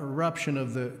eruption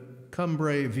of the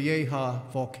Cumbre Vieja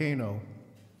volcano.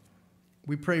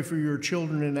 We pray for your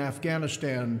children in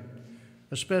Afghanistan,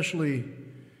 especially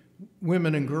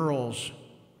women and girls,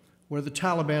 where the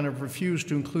Taliban have refused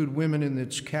to include women in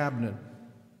its cabinet.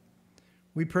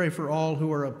 We pray for all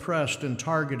who are oppressed and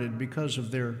targeted because of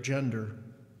their gender.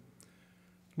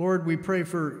 Lord, we pray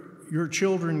for your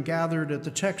children gathered at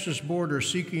the Texas border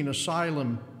seeking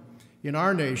asylum in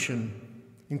our nation,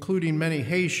 including many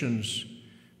Haitians,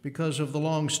 because of the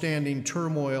long-standing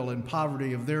turmoil and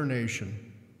poverty of their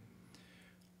nation.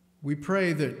 We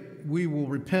pray that we will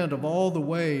repent of all the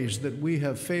ways that we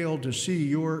have failed to see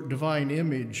your divine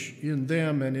image in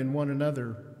them and in one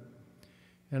another.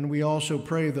 And we also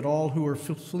pray that all who are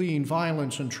fleeing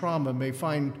violence and trauma may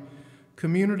find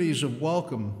communities of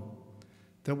welcome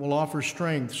that will offer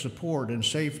strength, support, and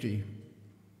safety.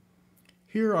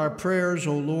 Hear our prayers,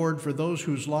 O Lord, for those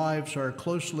whose lives are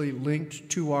closely linked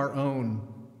to our own.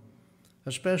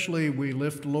 Especially we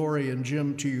lift Lori and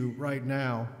Jim to you right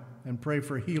now and pray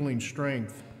for healing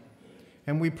strength.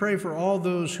 And we pray for all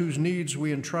those whose needs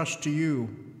we entrust to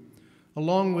you,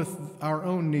 along with our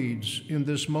own needs in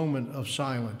this moment of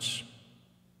silence.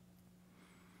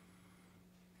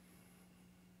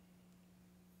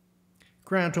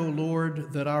 Grant, O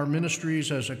Lord, that our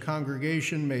ministries as a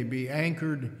congregation may be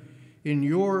anchored in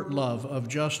your love of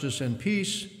justice and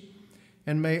peace,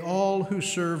 and may all who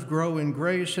serve grow in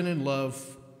grace and in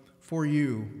love for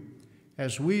you,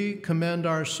 as we commend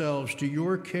ourselves to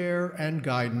your care and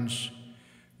guidance,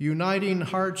 uniting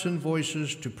hearts and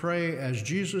voices to pray as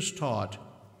Jesus taught,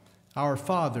 Our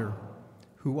Father,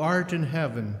 who art in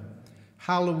heaven,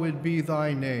 hallowed be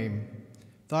thy name.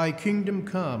 Thy kingdom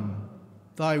come,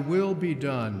 thy will be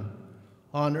done,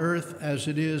 on earth as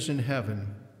it is in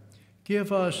heaven.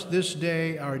 Give us this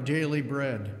day our daily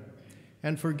bread,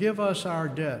 and forgive us our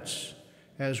debts,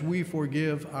 as we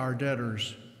forgive our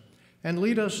debtors. And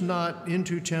lead us not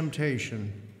into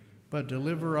temptation, but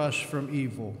deliver us from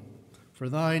evil. For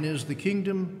thine is the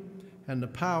kingdom, and the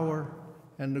power,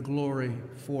 and the glory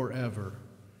forever.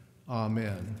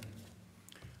 Amen.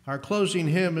 Our closing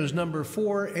hymn is number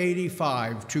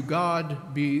 485, To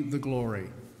God Be the Glory.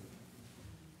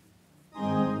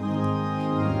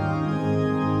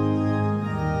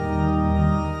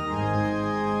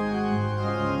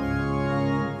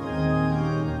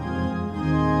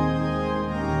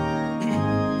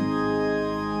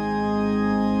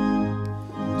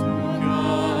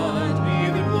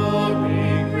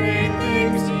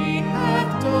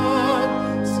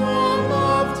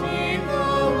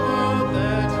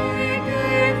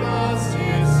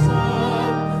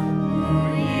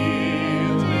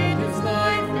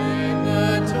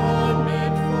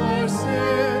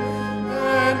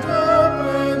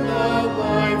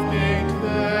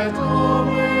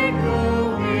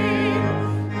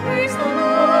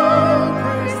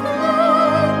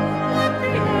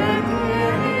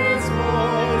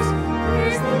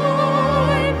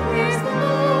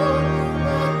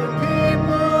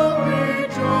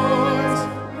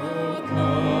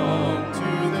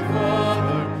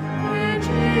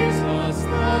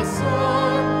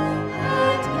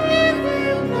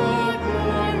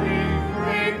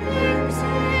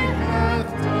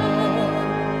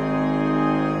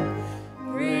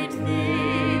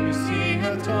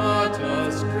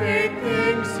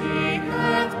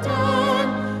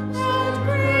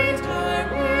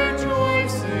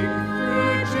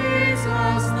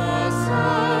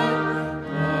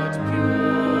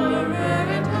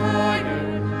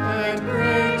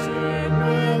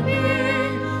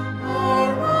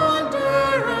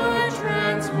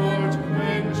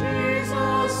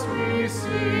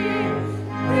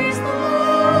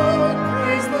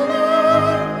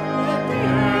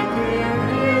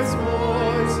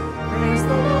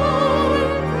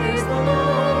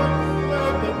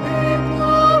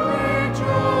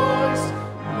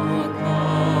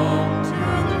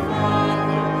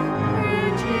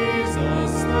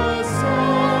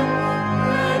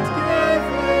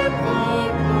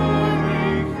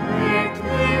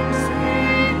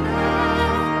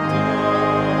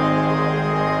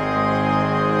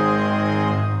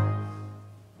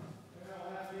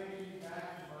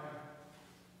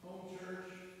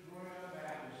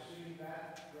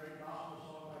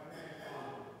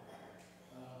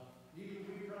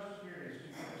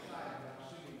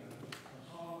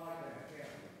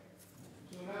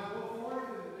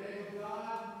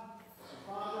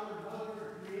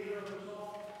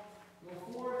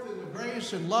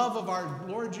 And love of our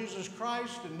Lord Jesus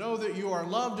Christ, and know that you are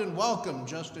loved and welcome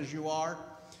just as you are,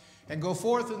 and go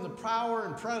forth in the power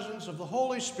and presence of the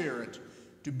Holy Spirit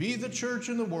to be the church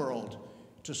in the world,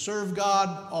 to serve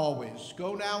God always.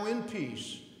 Go now in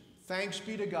peace. Thanks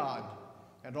be to God.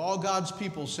 And all God's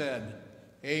people said,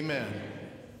 Amen.